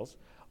Gentiles,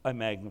 I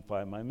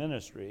magnify my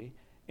ministry,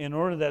 in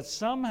order that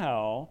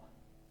somehow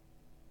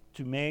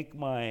to make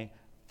my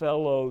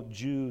fellow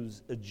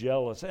Jews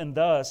jealous, and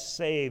thus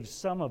save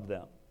some of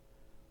them.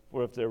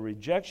 For if their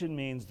rejection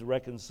means the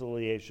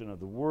reconciliation of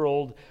the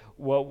world,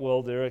 what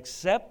will their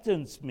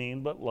acceptance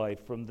mean but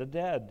life from the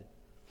dead?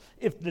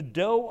 If the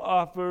dough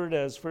offered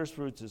as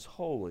firstfruits is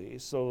holy,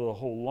 so is the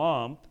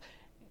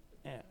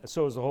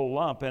whole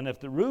lump, and if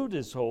the root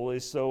is holy,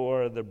 so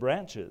are the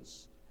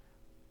branches.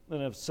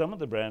 And if some of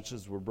the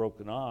branches were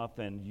broken off,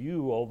 and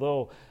you,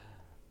 although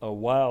a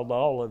wild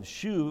olive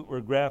shoot,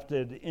 were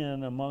grafted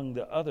in among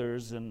the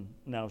others, and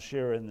now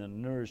share in the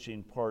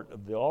nourishing part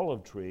of the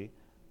olive tree,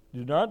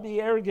 do not be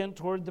arrogant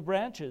toward the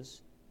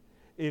branches.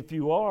 If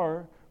you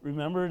are,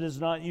 remember it is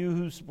not you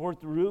who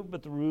support the root,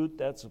 but the root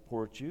that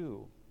supports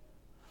you.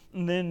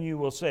 And then you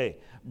will say,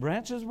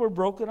 branches were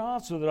broken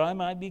off so that I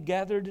might be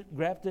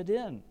grafted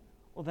in.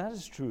 Well, that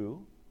is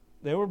true.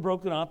 They were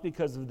broken off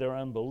because of their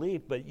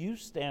unbelief, but you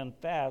stand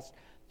fast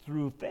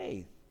through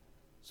faith.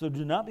 So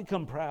do not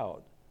become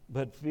proud,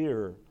 but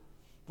fear.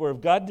 For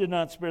if God did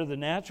not spare the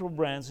natural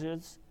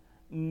branches,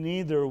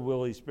 neither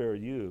will he spare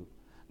you.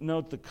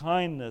 Note the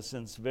kindness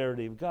and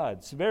severity of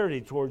God.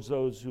 Severity towards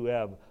those who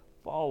have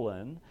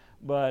fallen,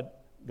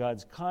 but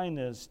God's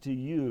kindness to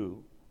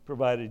you,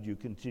 provided you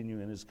continue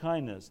in his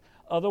kindness.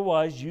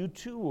 Otherwise, you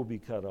too will be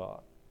cut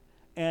off.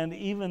 And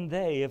even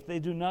they, if they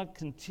do not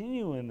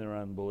continue in their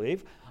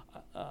unbelief,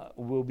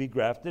 will be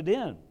grafted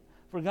in.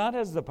 For God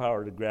has the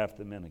power to graft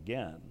them in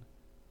again.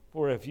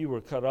 For if you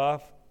were cut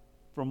off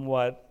from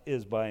what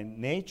is by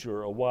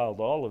nature a wild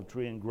olive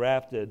tree and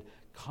grafted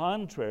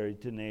contrary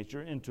to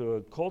nature into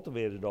a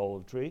cultivated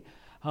olive tree,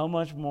 how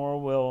much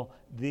more will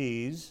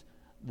these,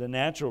 the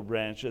natural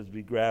branches,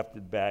 be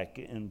grafted back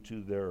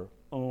into their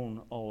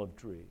own olive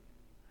tree?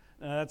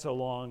 Now, that's a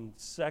long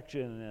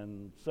section,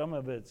 and some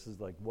of it's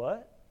like,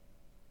 what?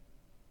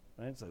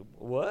 Right? It's like,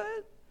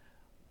 what?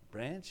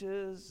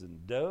 Branches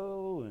and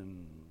dough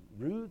and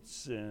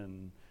roots,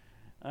 and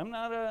I'm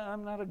not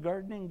a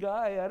gardening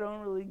guy. I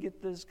don't really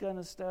get this kind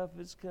of stuff.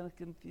 It's kind of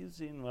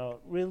confusing. Well, it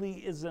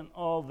really isn't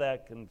all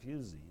that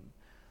confusing.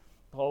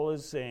 Paul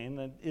is saying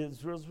that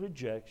Israel's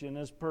rejection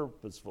is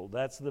purposeful.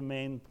 That's the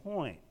main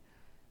point.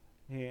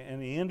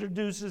 And he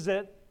introduces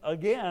it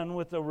again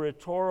with a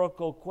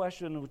rhetorical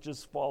question, which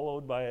is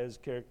followed by his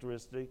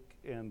characteristic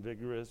and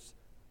vigorous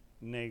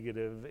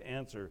negative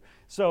answer.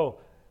 So,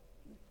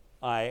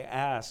 I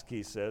ask,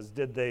 he says,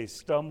 did they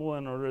stumble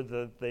in order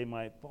that they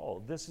might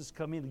fall? This is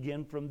coming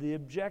again from the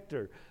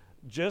objector.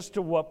 Just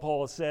to what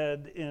Paul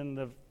said in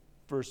the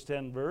first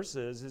 10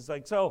 verses. It's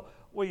like, so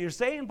what you're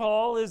saying,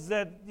 Paul, is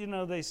that,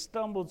 they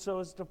stumbled so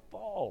as to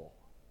fall.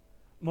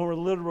 More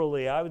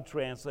literally, I would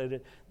translate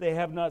it, they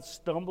have not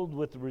stumbled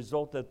with the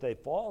result that they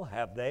fall,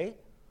 have they?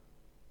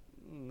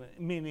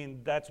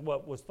 Meaning that's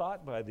what was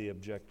thought by the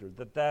objector,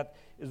 that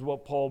is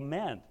what Paul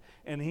meant.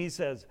 And he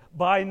says,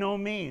 by no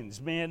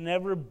means, may it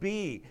never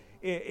be.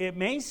 It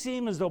may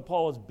seem as though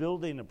Paul is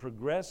building a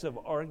progressive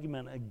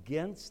argument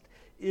against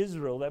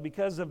Israel, that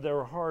because of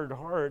their hard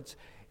hearts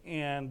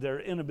and their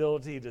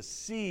inability to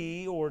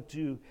see or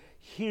to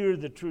hear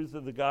the truth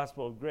of the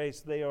gospel of grace,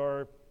 they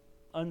are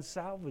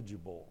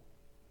unsalvageable.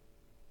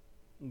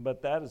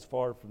 But that is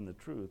far from the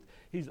truth.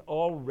 He's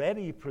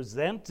already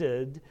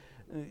presented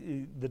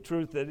the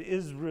truth that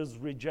Israel's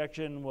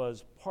rejection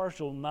was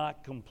partial,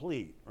 not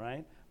complete,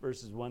 right?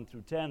 Verses 1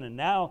 through 10. And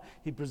now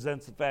he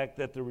presents the fact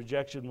that the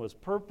rejection was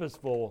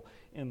purposeful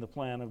in the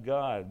plan of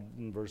God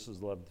in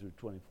verses 11 through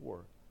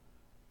 24.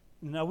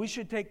 Now we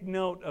should take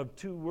note of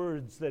two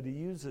words that he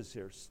uses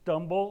here,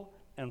 stumble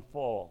and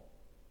fall.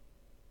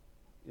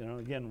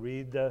 Again,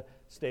 read the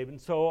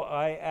statement. So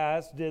I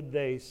asked, did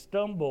they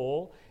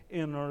stumble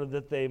in order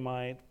that they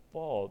might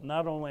fall?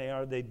 Not only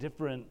are they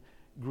different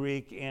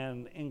Greek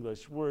and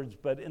English words,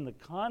 but in the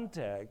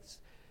context,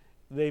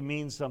 they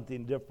mean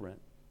something different.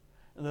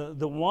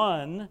 The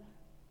one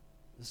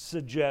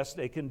suggests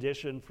a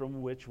condition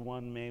from which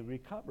one may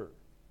recover,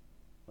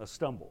 a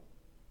stumble.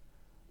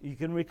 You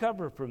can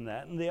recover from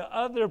that. And the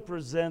other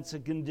presents a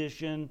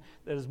condition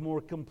that is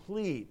more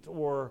complete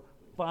or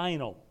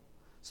final.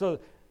 So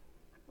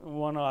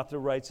one author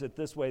writes it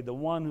this way: the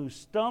one who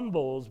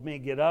stumbles may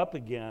get up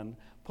again,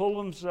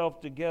 pull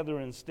himself together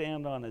and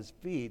stand on his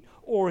feet,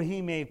 or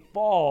he may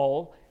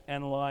fall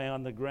and lie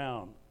on the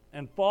ground.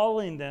 And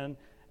falling then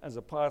as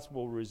a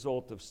possible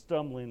result of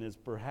stumbling is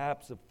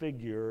perhaps a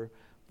figure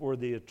for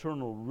the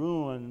eternal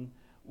ruin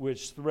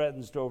which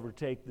threatens to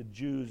overtake the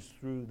Jews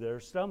through their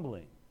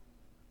stumbling.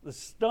 The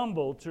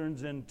stumble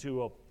turns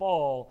into a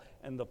fall,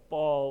 and the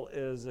fall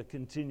is a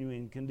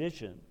continuing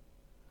condition.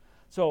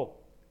 So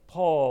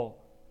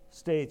Paul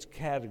states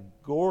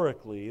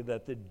categorically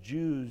that the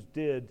Jews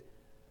did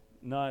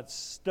not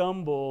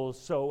stumble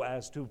so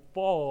as to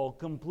fall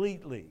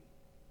completely.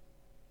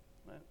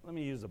 Let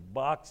me use a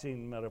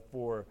boxing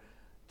metaphor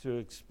to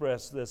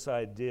express this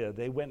idea.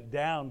 They went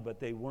down, but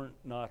they weren't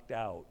knocked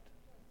out.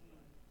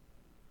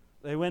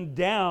 They went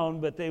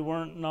down, but they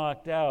weren't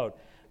knocked out.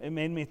 It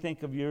made me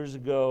think of years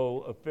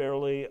ago, a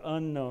fairly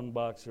unknown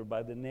boxer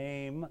by the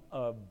name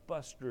of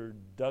Buster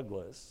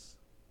Douglas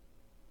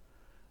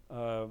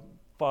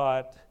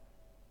fought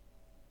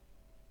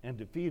and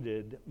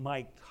defeated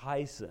Mike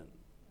Tyson,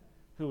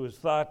 who was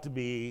thought to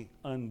be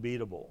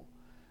unbeatable.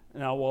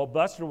 Now, while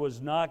Buster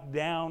was knocked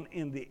down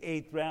in the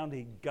 8th round,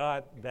 he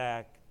got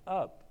back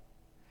up.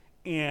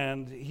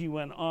 And he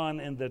went on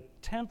in the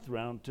 10th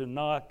round to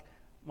knock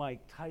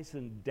Mike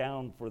Tyson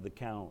down for the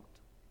count.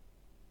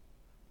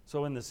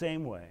 So in the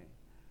same way,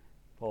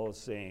 Paul is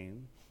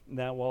saying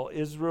that while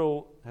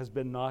Israel has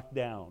been knocked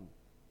down,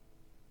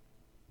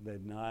 they're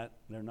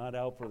not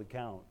out for the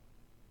count.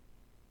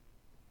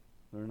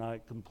 They're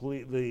not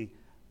completely,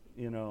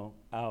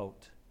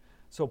 out.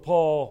 So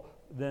Paul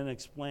then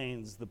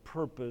explains the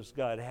purpose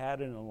God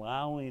had in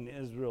allowing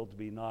Israel to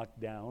be knocked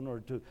down or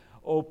to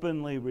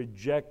openly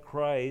reject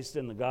Christ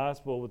and the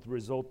gospel, with the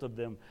result of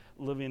them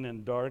living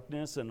in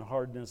darkness and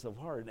hardness of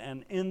heart.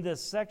 And in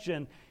this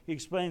section, he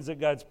explains that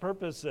God's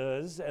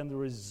purposes and the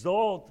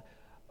result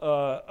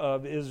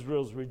of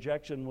Israel's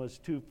rejection was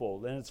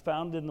twofold. And it's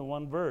found in the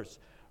one verse.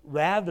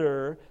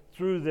 Rather,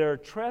 through their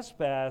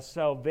trespass,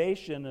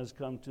 salvation has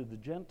come to the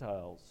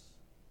Gentiles,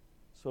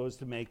 so as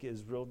to make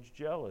Israel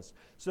jealous.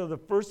 So the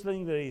first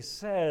thing that he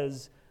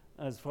says,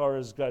 as far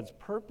as God's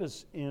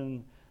purpose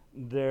in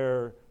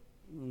their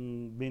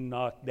being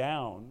knocked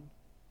down,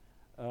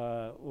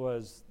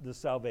 was the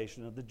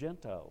salvation of the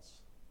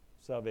Gentiles.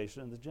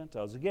 Salvation of the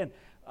Gentiles. Again,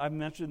 I've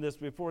mentioned this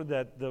before,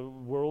 that the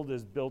world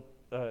is built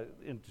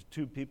into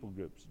two people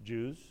groups,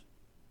 Jews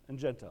and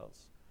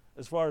Gentiles.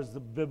 As far as the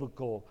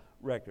biblical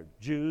record,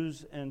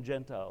 Jews and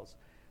Gentiles.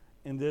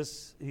 And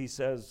this, he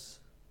says,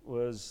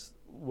 was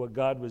what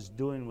God was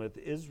doing with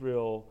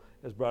Israel,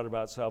 has brought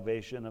about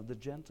salvation of the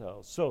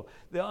Gentiles. So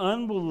the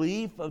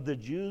unbelief of the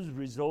Jews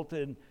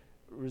resulted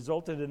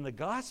in the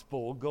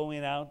gospel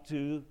going out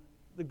to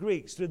the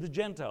Greeks, to the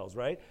Gentiles,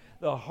 right?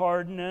 The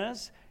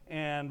hardness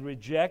and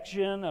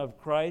rejection of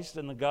Christ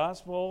and the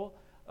gospel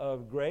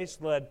of grace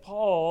led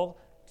Paul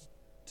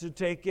to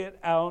take it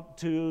out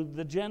to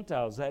the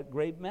Gentiles, that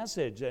great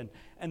message. And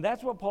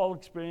that's what Paul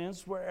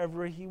experienced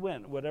wherever he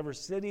went. Whatever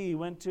city he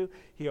went to,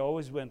 he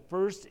always went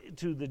first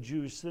to the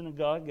Jewish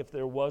synagogue, if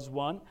there was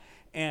one,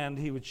 and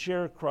he would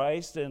share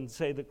Christ and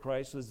say that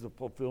Christ was the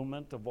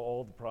fulfillment of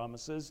all the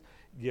promises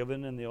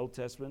given in the Old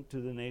Testament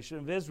to the nation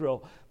of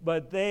Israel.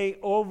 But they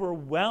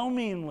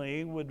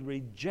overwhelmingly would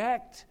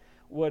reject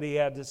what he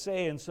had to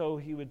say, and so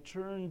he would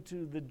turn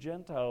to the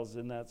Gentiles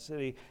in that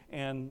city,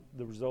 and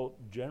the result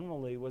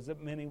generally was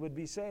that many would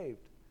be saved.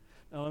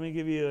 Now let me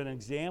give you an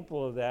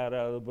example of that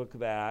out of the book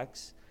of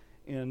Acts.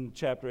 In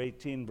chapter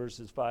 18,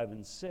 verses 5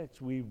 and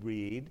 6, we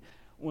read,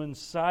 when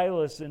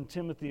Silas and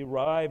Timothy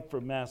arrived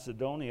from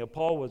Macedonia,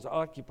 Paul was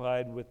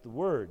occupied with the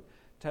word,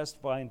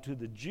 testifying to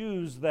the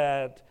Jews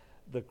that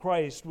the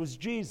Christ was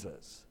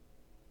Jesus.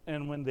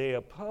 And when they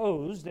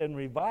opposed and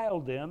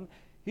reviled him,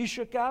 he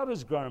shook out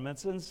his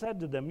garments and said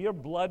to them, your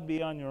blood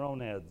be on your own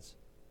heads.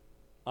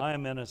 I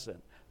am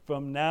innocent.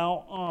 From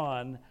now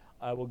on,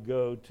 I will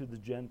go to the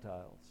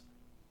Gentiles.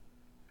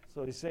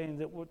 So he's saying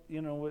that what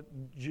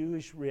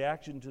Jewish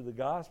reaction to the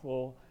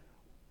gospel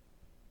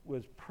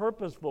was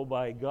purposeful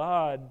by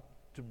God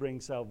to bring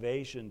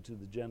salvation to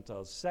the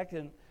Gentiles.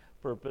 Second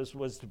purpose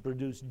was to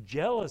produce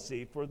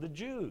jealousy for the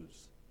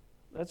Jews.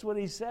 That's what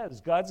he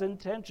says. God's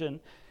intention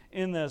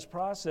in this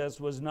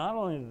process was not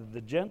only that the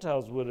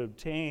Gentiles would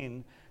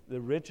obtain the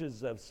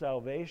riches of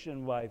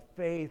salvation by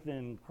faith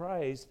in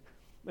Christ,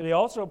 but he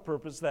also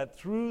purposed that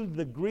through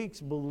the Greeks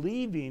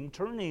believing,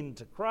 turning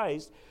to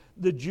Christ,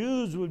 the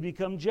Jews would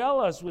become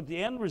jealous, with the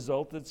end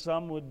result that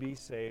some would be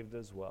saved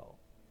as well.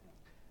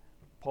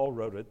 Paul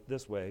wrote it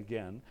this way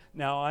again.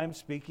 Now I'm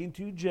speaking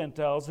to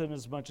Gentiles, and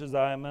as much as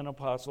I am an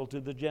apostle to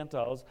the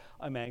Gentiles,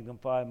 I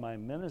magnify my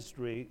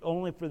ministry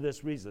only for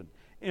this reason,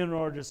 in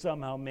order to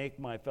somehow make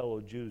my fellow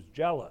Jews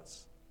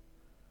jealous,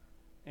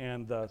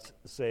 and thus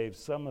save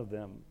some of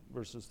them,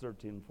 verses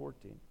 13 and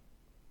 14.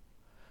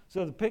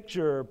 So the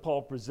picture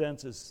Paul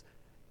presents is,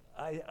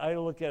 I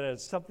look at it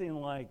as something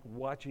like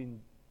watching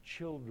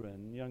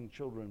young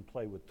children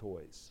play with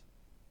toys.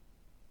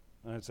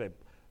 And I'd say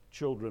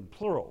children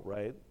plural,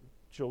 right?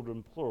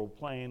 Children plural,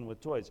 playing with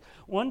toys.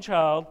 One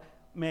child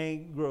may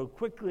grow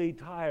quickly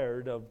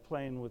tired of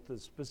playing with a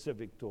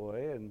specific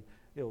toy, and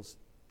he'll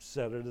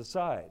set it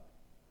aside.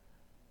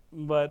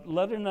 But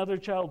let another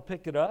child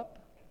pick it up,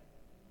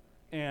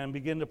 and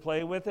begin to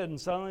play with it, and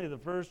suddenly the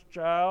first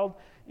child,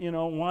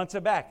 wants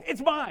it back.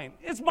 It's mine.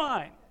 It's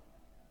mine.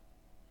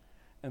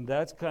 And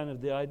that's kind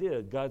of the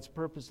idea. God's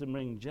purpose in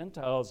bringing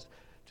Gentiles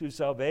to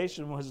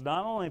salvation was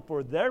not only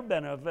for their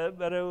benefit,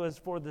 but it was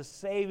for the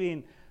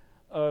saving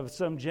of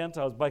some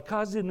Gentiles by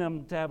causing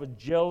them to have a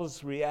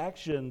jealous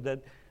reaction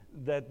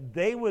that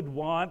they would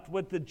want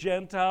what the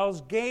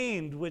Gentiles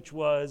gained, which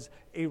was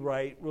a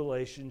right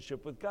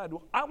relationship with God.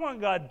 I want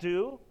God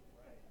too.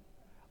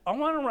 I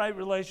want a right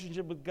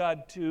relationship with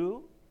God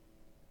too.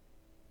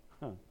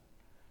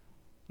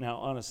 Now,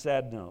 on a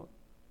sad note,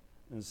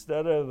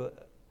 instead of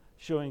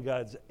showing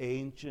God's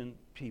ancient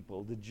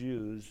people, the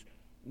Jews,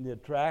 the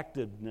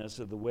attractiveness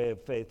of the way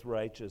of faith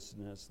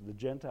righteousness, the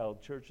Gentile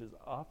churches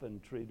often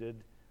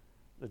treated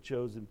the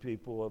chosen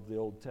people of the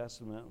Old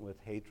Testament with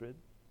hatred,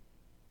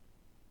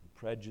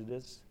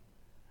 prejudice,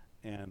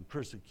 and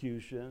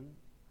persecution,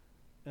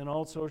 and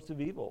all sorts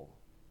of evil.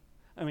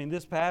 I mean,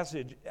 this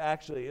passage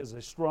actually is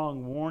a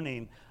strong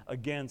warning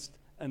against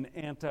an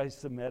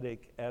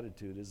anti-Semitic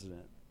attitude, isn't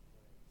it?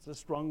 It's a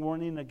strong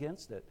warning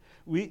against it.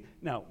 We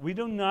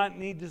do not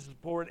need to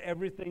support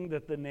everything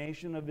that the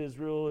nation of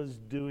Israel is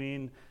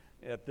doing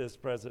at this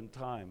present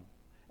time.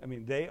 I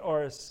mean, they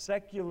are a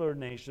secular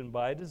nation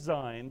by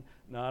design,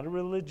 not a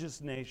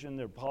religious nation.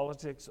 Their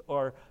politics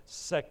are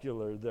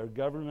secular. Their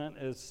government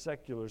is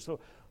secular. So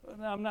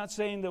I'm not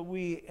saying that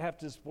we have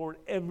to support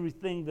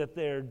everything that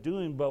they're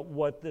doing, but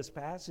what this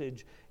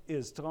passage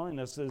is telling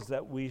us is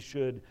that we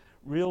should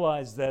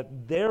realize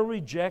that their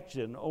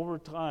rejection over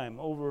time,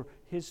 over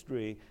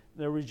history,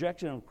 their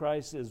rejection of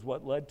Christ is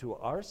what led to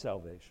our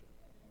salvation.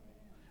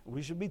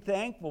 We should be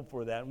thankful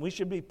for that, and we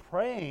should be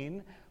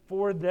praying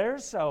for their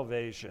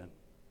salvation,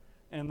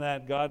 and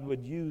that God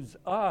would use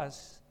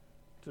us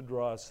to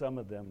draw some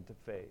of them to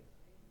faith.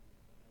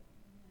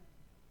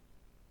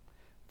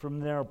 From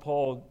there,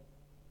 Paul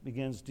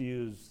begins to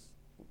use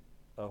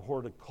a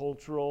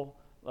horticultural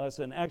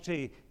lesson.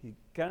 Actually, he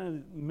kind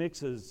of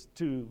mixes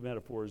two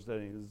metaphors,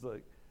 doesn't he? It's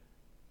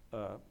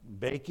like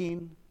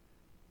baking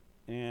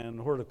and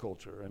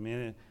horticulture. I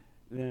mean,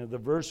 the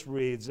verse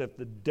reads, if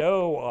the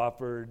dough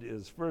offered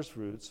is first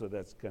fruit, so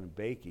that's kind of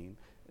baking,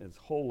 it's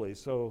holy,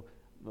 so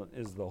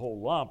is the whole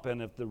lump.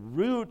 And if the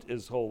root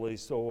is holy,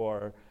 so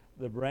are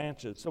the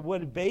branches. So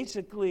what it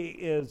basically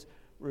is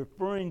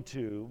referring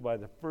to by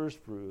the first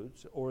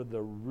fruits or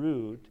the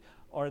root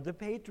are the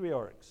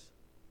patriarchs,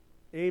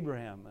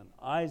 Abraham and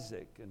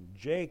Isaac and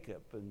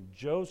Jacob and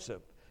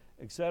Joseph,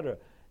 etc.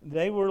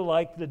 They were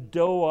like the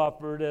dough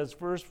offered as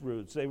first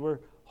fruits. They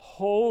were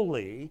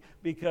holy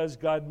because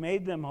God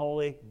made them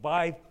holy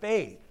by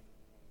faith,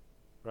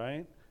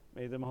 right?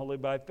 Made them holy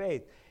by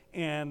faith.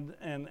 And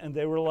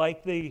they were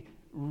like the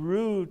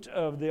root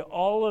of the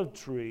olive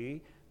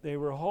tree. They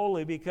were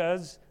holy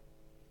because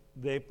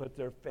they put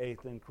their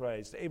faith in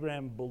Christ.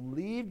 Abraham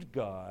believed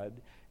God,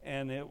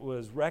 and it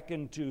was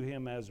reckoned to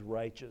him as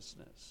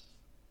righteousness,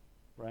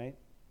 right?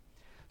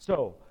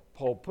 So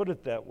Paul put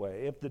it that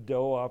way. If the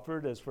dough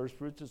offered as first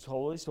fruits is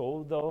holy,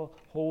 so the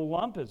whole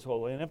lump is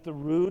holy. And if the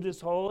root is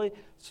holy,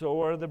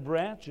 so are the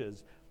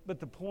branches. But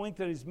the point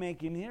that he's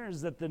making here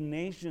is that the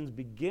nation's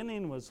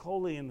beginning was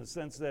holy in the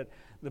sense that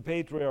the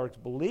patriarchs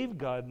believed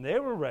God, and they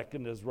were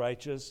reckoned as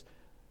righteous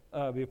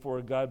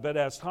before God. But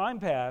as time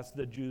passed,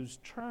 the Jews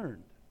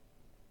turned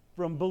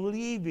from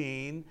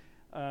believing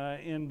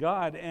in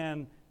God,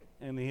 and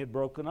he had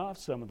broken off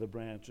some of the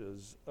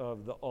branches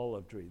of the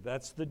olive tree.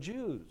 That's the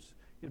Jews.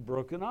 He had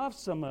broken off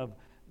some of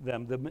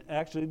them,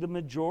 actually the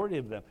majority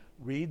of them.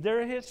 Read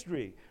their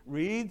history.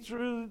 Read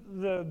through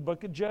the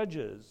book of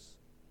Judges,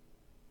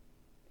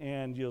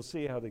 and you'll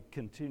see how they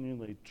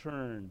continually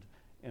turned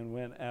and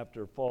went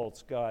after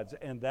false gods.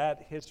 And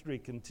that history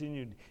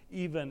continued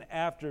even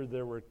after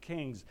there were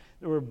kings.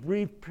 There were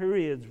brief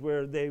periods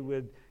where they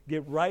would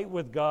get right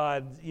with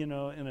God, in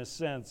a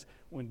sense,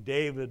 when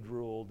David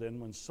ruled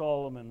and when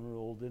Solomon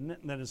ruled. And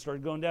then it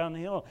started going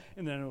downhill.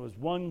 And then it was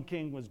one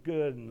king was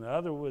good and the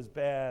other was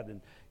bad.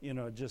 And,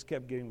 it just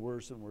kept getting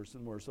worse and worse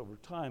and worse over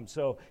time.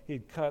 So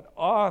he'd cut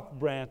off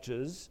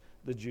branches,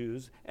 the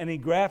Jews, and he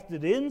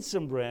grafted in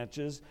some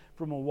branches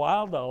from a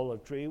wild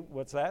olive tree.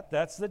 What's that?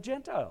 That's the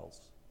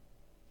Gentiles.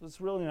 So it's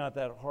really not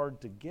that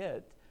hard to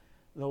get.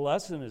 The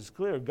lesson is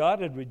clear. God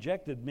had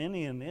rejected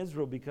many in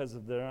Israel because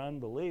of their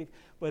unbelief,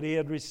 but he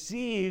had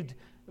received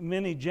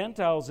many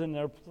Gentiles in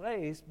their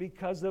place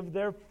because of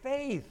their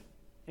faith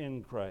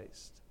in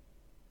Christ.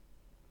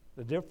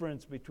 The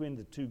difference between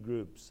the two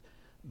groups,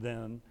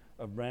 then,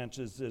 of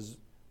branches is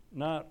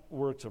not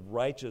works of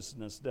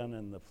righteousness done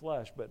in the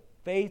flesh, but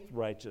faith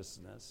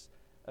righteousness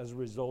as a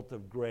result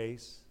of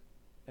grace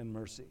and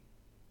mercy,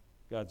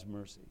 God's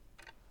mercy.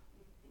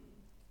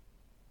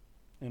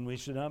 And we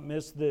should not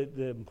miss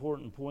the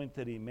important point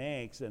that he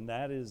makes, and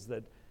that is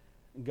that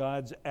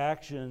God's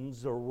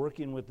actions or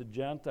working with the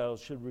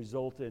Gentiles should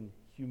result in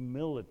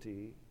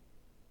humility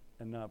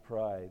and not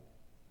pride.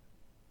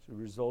 Should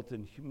result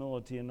in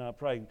humility and not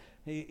pride.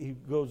 He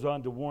goes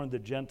on to warn the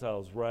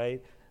Gentiles,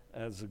 right,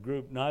 as a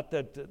group, not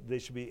that they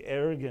should be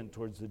arrogant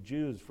towards the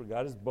Jews, for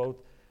God is both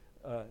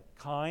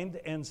kind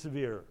and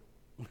severe.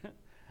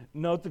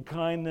 Note the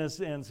kindness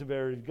and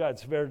severity of God.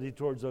 Severity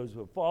towards those who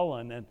have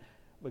fallen,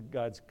 but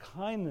God's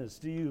kindness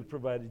to you,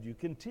 provided you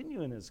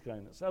continue in his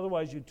kindness.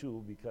 Otherwise, you too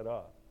will be cut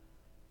off.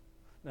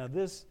 Now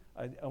this,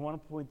 I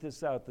want to point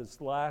this out.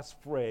 This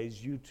last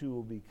phrase, you too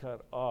will be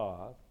cut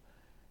off,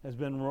 has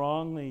been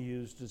wrongly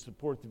used to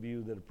support the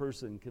view that a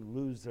person can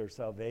lose their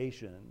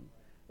salvation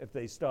if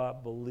they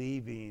stop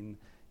believing,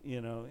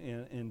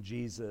 in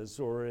Jesus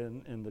or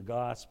in the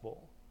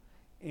gospel.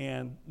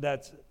 And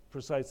that's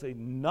precisely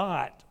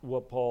not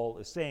what Paul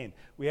is saying.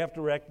 We have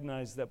to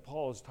recognize that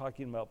Paul is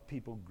talking about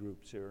people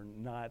groups here,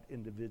 not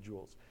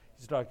individuals.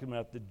 He's talking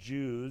about the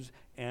Jews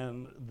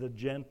and the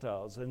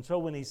Gentiles. And so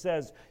when he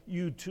says,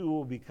 you too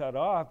will be cut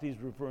off,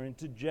 he's referring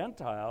to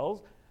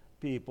Gentile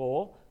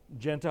people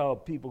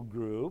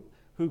group,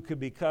 who could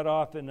be cut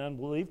off in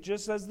unbelief,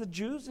 just as the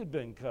Jews had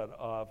been cut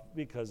off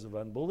because of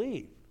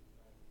unbelief.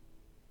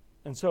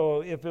 And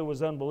so if it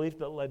was unbelief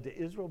that led to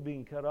Israel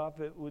being cut off,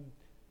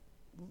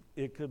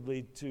 it could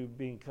lead to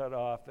being cut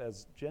off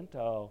as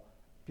Gentile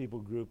people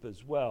group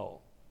as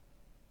well.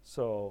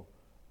 So,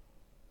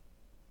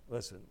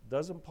 listen,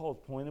 doesn't Paul's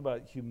point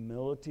about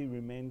humility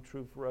remain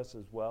true for us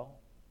as well?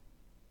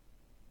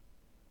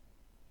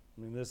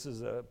 I mean, this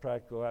is a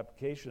practical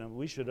application, and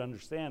we should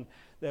understand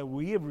that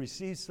we have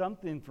received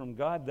something from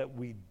God that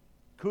we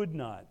could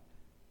not,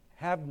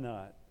 have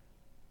not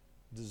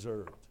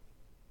deserved.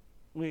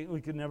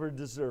 We could never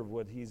deserve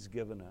what he's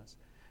given us.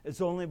 It's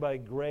only by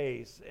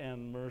grace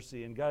and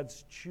mercy and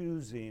God's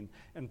choosing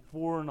and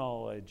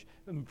foreknowledge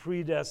and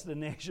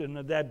predestination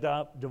of that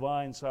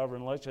divine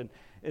sovereign election.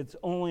 It's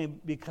only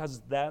because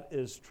that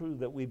is true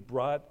that we've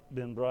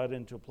been brought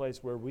into a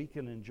place where we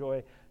can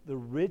enjoy the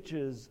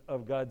riches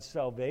of God's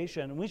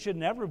salvation. And we should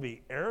never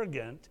be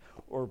arrogant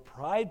or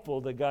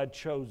prideful that God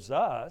chose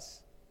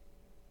us,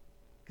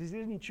 because he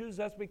didn't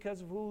choose us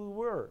because of who we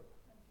were.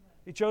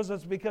 He chose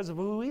us because of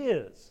who he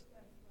is,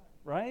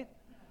 right?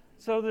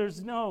 So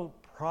there's no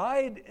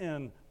pride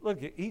in, look,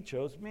 he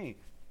chose me,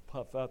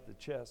 puff out the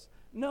chest.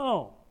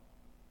 No.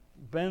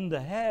 Bend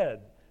the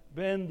head,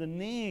 bend the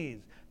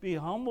knees, be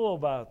humble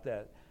about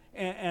that.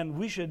 And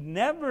we should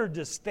never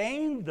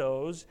disdain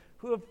those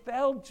who have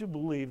failed to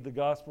believe the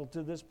gospel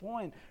to this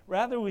point.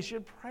 Rather, we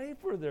should pray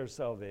for their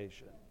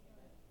salvation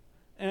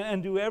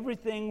and do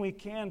everything we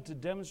can to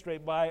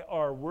demonstrate by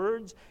our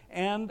words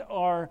and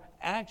our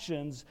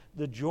actions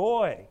the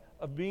joy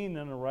of being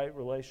in a right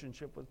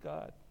relationship with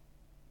God.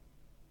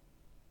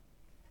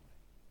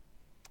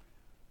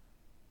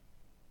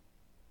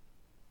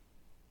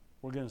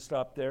 We're going to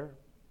stop there.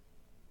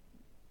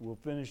 We'll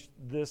finish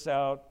this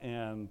out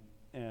and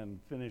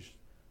finish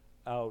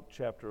out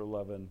chapter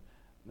 11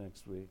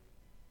 next week.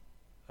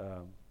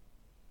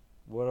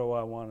 What do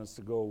I want us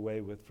to go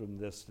away with from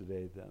this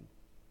today then?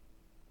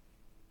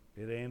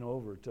 It ain't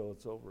over till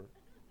it's over.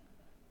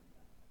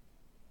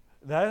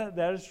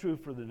 That is true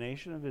for the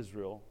nation of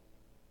Israel,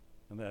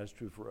 and that is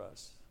true for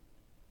us.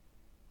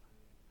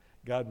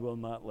 God will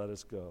not let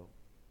us go.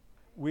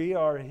 We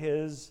are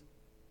his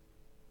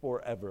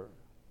forever.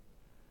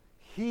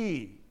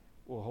 He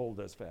will hold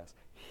us fast.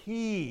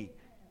 He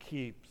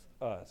keeps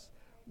us.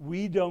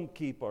 We don't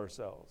keep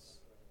ourselves.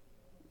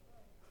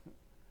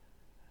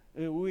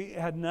 We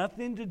had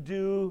nothing to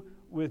do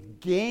with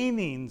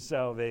gaining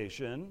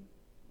salvation.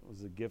 It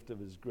was a gift of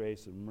his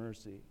grace and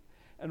mercy.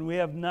 And we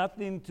have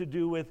nothing to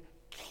do with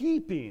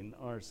keeping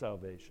our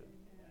salvation.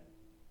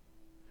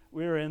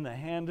 We are in the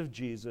hand of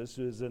Jesus,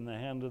 who is in the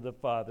hand of the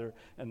Father,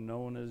 and no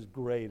one is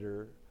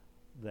greater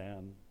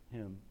than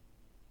him.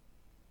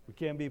 We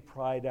can't be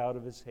pried out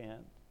of his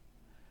hand.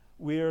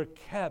 We are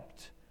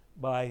kept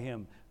by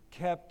him,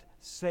 kept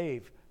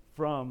safe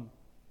from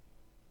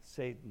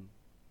Satan,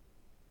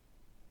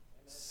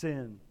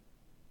 sin,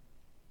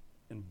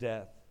 and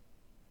death.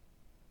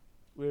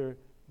 We're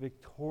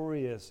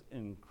victorious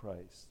in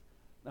Christ.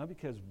 Not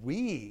because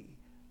we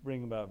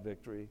bring about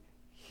victory,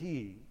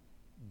 he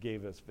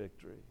gave us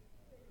victory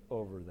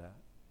over that.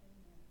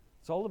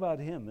 It's all about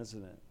him,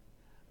 isn't it?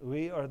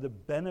 We are the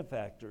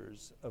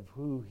benefactors of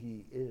who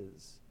he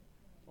is.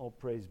 All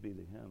praise be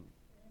to him.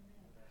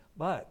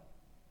 But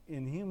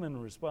in human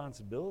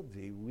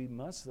responsibility, we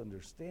must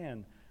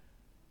understand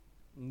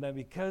that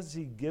because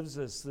he gives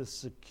us this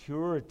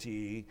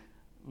security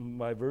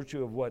by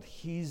virtue of what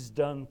he's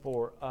done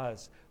for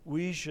us,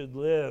 we should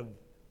live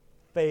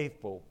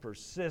faithful,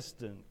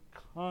 persistent,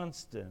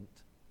 constant,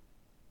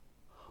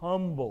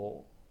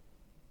 humble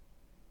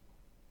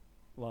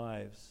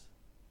lives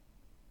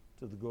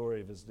to the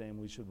glory of his name.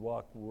 We should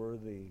walk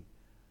worthy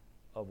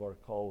of our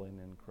calling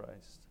in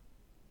Christ.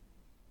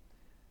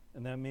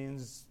 And that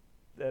means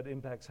that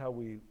impacts how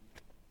we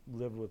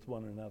live with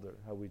one another,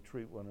 how we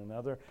treat one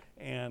another,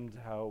 and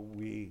how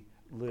we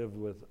live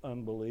with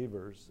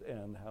unbelievers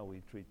and how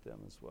we treat them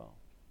as well.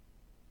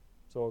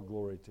 It's all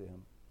glory to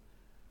him.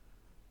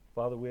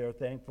 Father, we are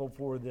thankful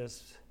for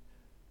this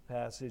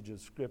passage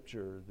of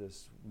Scripture,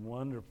 this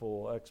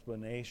wonderful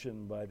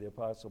explanation by the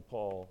Apostle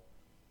Paul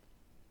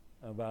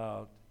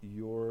about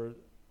your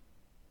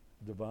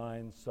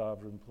divine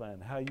sovereign plan,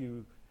 how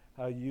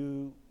how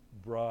you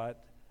brought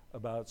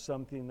about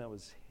something that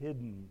was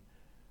hidden,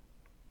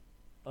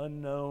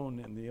 unknown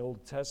in the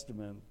Old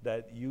Testament,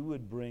 that you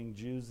would bring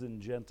Jews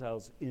and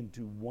Gentiles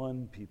into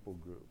one people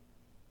group,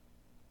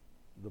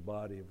 the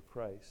body of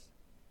Christ.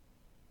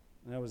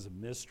 And that was a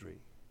mystery.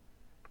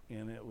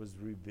 And it was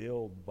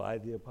revealed by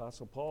the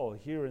Apostle Paul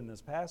here in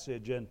this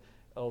passage and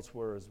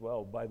elsewhere as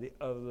well, by the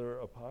other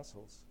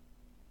apostles.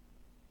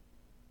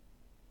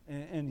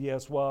 And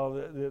yes, while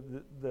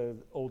the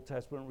Old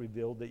Testament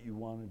revealed that you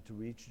wanted to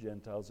reach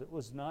Gentiles, it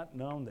was not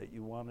known that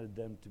you wanted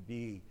them to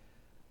be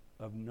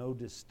of no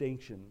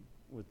distinction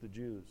with the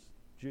Jews.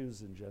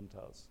 Jews and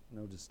Gentiles,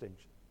 no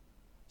distinction.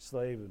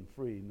 Slave and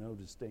free, no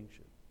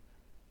distinction.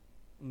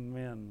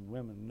 Men,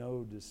 women,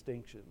 no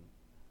distinction.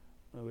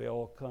 We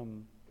all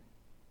come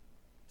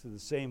to the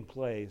same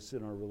place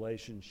in our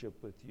relationship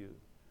with you,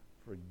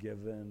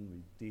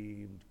 forgiven,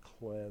 redeemed,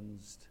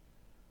 cleansed,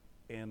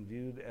 and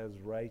viewed as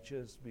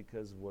righteous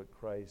because of what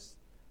Christ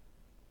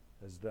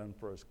has done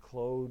for us,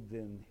 clothed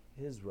in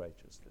his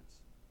righteousness.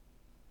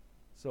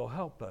 So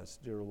help us,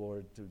 dear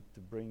Lord, to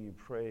bring you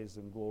praise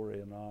and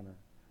glory and honor.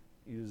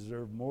 You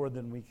deserve more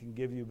than we can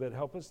give you, but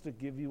help us to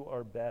give you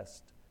our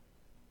best.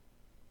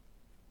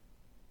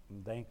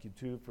 And thank you,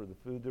 too, for the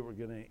food that we're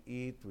going to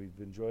eat. We've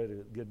enjoyed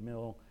a good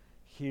meal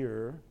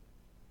here,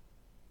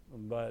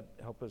 but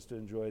help us to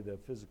enjoy the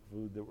physical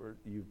food that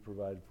you've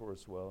provided for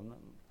us well, and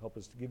help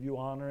us to give you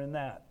honor in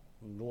that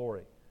and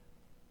glory.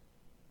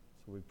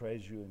 So we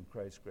praise you in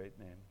Christ's great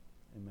name.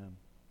 Amen.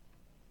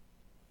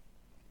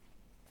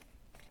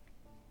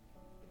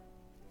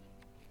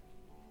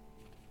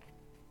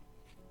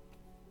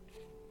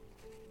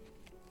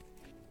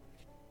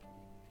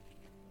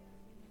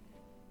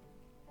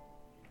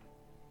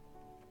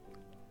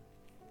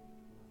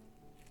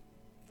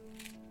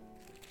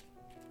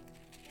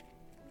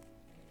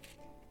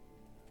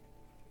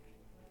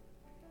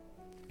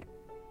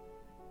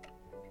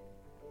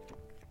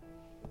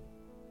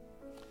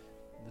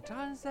 The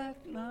times that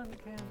none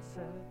can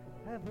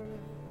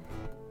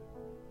sever.